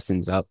 this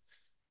essence up.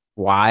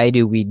 Why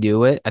do we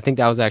do it? I think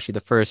that was actually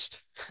the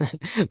first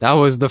that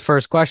was the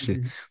first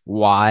question. Mhm.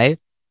 Why?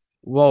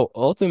 Well,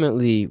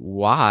 ultimately,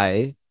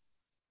 why?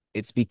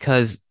 It's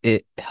because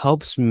it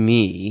helps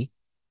me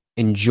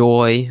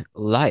enjoy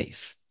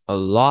life a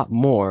lot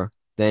more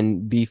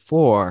than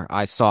before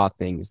I saw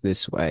things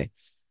this way.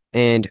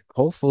 And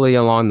hopefully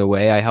along the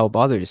way, I help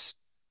others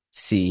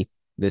see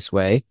this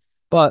way.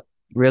 But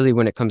really,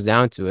 when it comes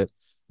down to it,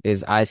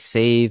 is I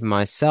save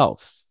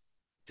myself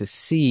to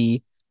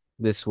see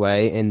this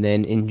way and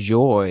then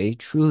enjoy,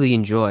 truly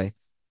enjoy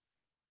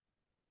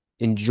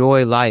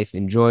life,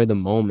 enjoy the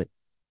moment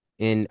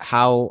and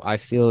how I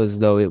feel as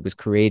though it was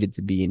created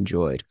to be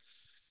enjoyed.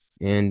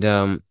 And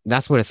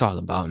that's what it's all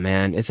about,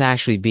 man. It's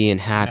actually being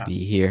Yeah.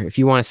 happy here. If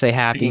you want to say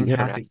happy, Being you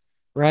don't have, happy.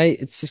 right?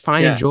 It's just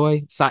finding Yeah.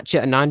 joy, Sat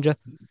Chit Ananda,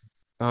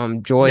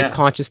 joy, Yeah.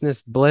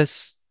 consciousness,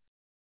 bliss.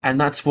 And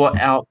that's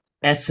what our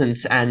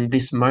essence and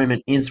this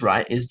moment is,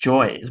 right? Is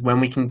joy. Is when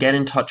we can get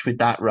in touch with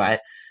that, right?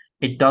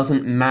 It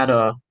doesn't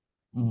matter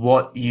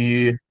what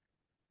it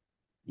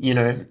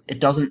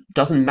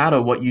doesn't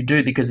matter what you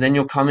do because then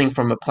you're coming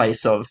from a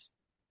place of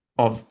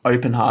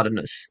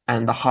open-heartedness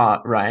and the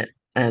heart, right?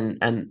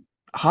 And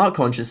heart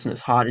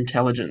consciousness, heart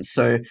intelligence.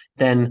 So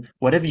then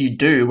whatever you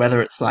do,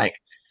 whether it's like,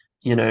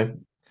 you know,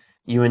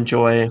 you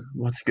enjoy,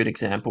 what's a good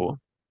example?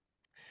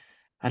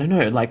 I don't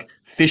know, like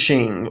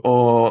fishing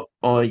or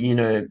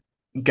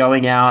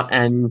going out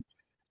and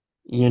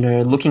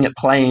looking at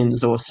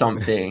planes or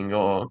something,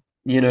 or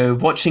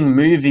watching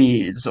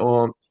movies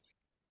or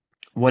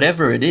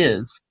whatever it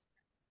is,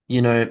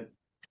 you know,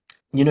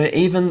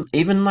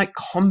 even like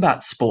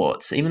combat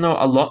sports, even though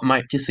a lot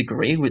might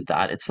disagree with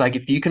that, it's like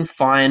if you can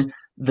find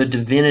the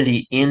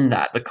divinity in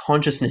that, the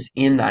consciousness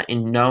in that,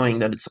 in knowing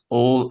that it's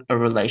all a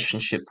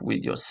relationship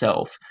with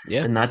yourself,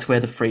 Yeah. then that's where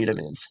the freedom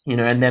is,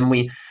 and then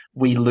we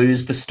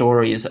lose the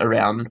stories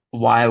around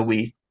why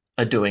we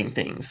are doing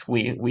things.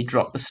 We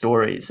drop the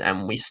stories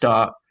and we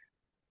start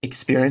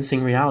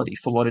experiencing reality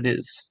for what it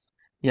is.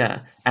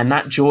 Yeah. And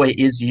that joy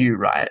is you,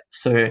 right?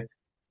 So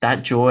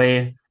that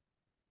joy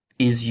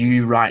is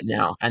you right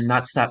now. And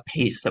that's that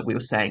piece that we were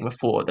saying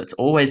before that's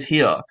always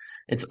here.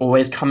 It's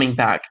always coming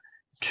back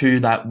to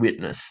that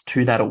witness,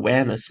 to that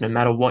awareness, no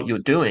matter what you're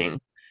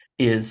doing,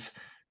 is,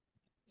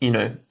 you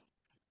know,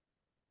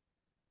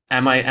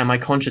 am I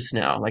conscious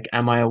now? Like,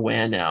 am I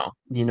aware now?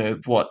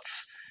 And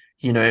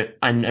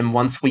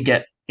once we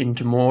get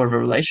into more of a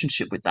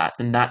relationship with that,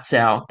 then that's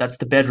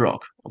the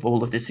bedrock of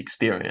all of this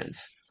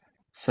experience.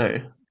 So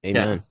yeah.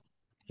 Amen.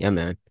 Yeah,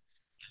 man.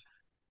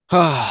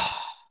 Yeah,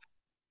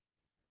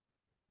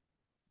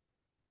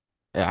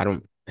 I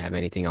don't have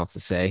anything else to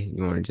say.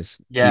 You want to just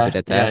keep it Yeah,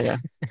 at yeah, that? yeah.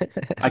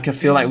 I can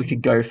feel like we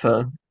could go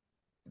for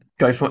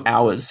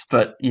hours,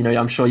 but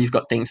I'm sure you've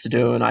got things to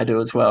do and I do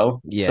as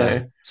well. Yeah.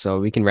 So So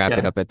we can wrap it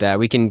yeah. up at that.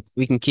 We can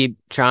keep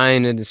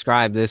trying to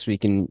describe this. We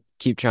can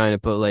keep trying to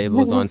put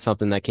labels on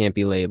something that can't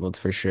be labeled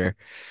for sure.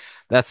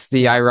 That's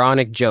the Yeah.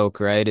 ironic joke,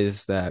 right?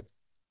 Is that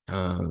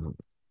um,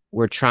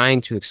 we're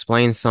trying to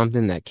explain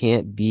something that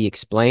can't be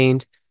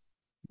explained.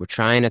 We're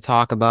trying to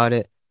talk about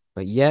it,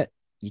 but yet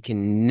you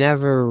can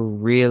never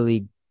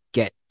really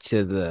get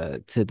to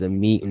the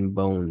meat and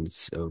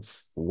bones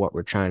of what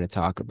we're trying to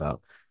talk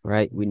about,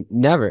 right? We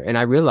never, and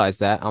I realize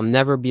that I'll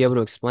never be able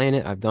to explain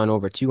it. I've done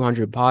over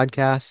 200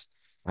 podcasts.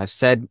 I've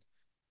said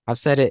I've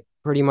said it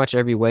pretty much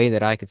every way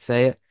that I could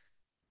say it,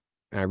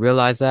 and I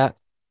realize that,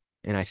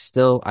 and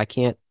I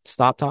can't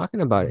stop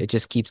talking about it. It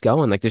just keeps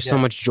going. Like there's so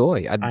Yeah, much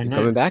joy. I Coming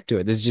know. back to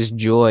it. There's just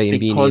joy in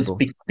being able.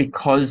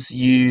 Because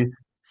you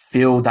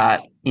feel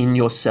that in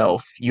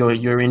yourself,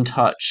 you're in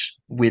touch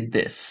with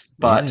this.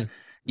 But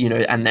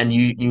Yeah. and then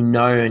you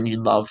know and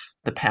you love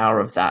the power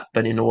of that.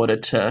 But in order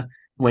to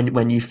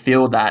when you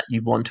feel that,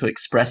 you want to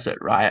express it,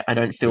 right? I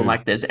don't feel Mm,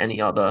 like there's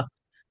any other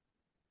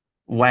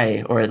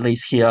way, or at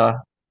least here,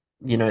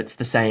 it's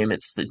the same.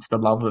 It's the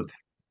love of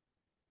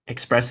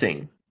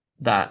expressing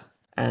that.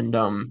 And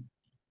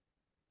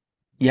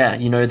yeah,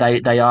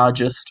 they are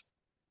just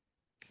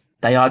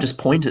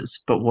pointers,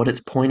 but what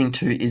it's pointing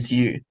to is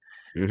you.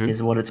 hmm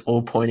Is what it's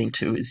all pointing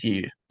to is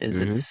you.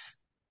 Is hmm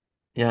it's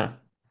Yeah.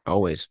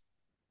 Always.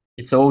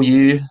 It's all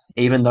you,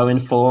 even though in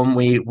form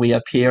we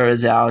appear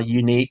as our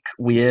unique,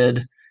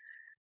 weird,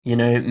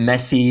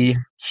 messy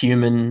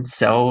human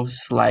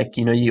selves. Like,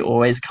 you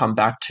always come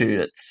back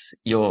to it's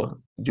you're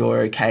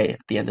okay at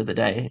the end of the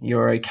day.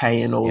 You're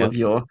okay in all Yep.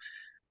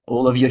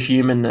 of your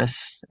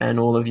humanness and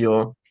all of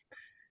your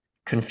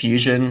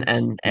confusion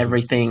and hmm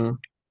everything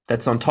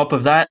that's on top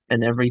of that,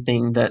 and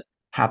everything that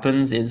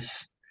happens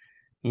is,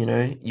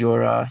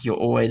 you're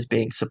always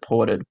being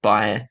supported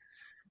by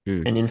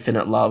Mm. an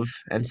infinite love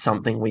and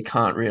something we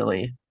can't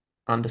really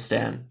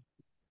understand.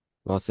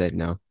 Well said.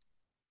 No.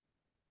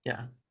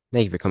 Yeah.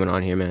 Thank you for coming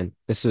on here, man.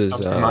 This was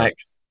Drops the mic.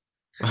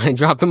 I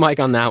dropped the mic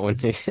on that one.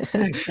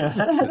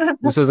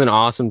 This was an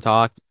awesome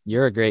talk.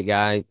 You're a great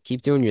guy.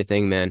 Keep doing your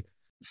thing, man.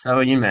 So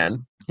are you, man.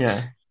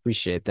 Yeah,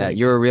 Appreciate that.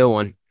 You're a thanks. real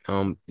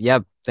one. Yeah,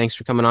 thanks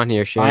for coming on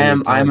here, I sharing your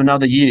am I am time.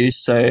 another you,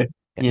 so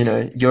Yeah, you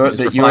know, just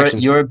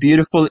reflections.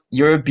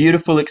 you're a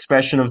beautiful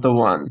expression of the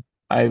one.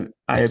 Thank you,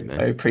 I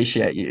man.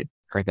 appreciate you.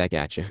 Right back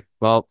at you.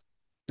 Well,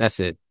 that's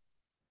it.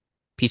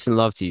 Peace and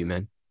love to you,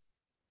 man.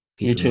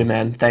 Peace You and too, love.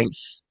 man.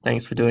 Thanks.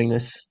 Thanks for doing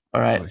this.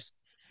 All Of right. course.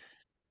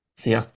 See ya. Peace.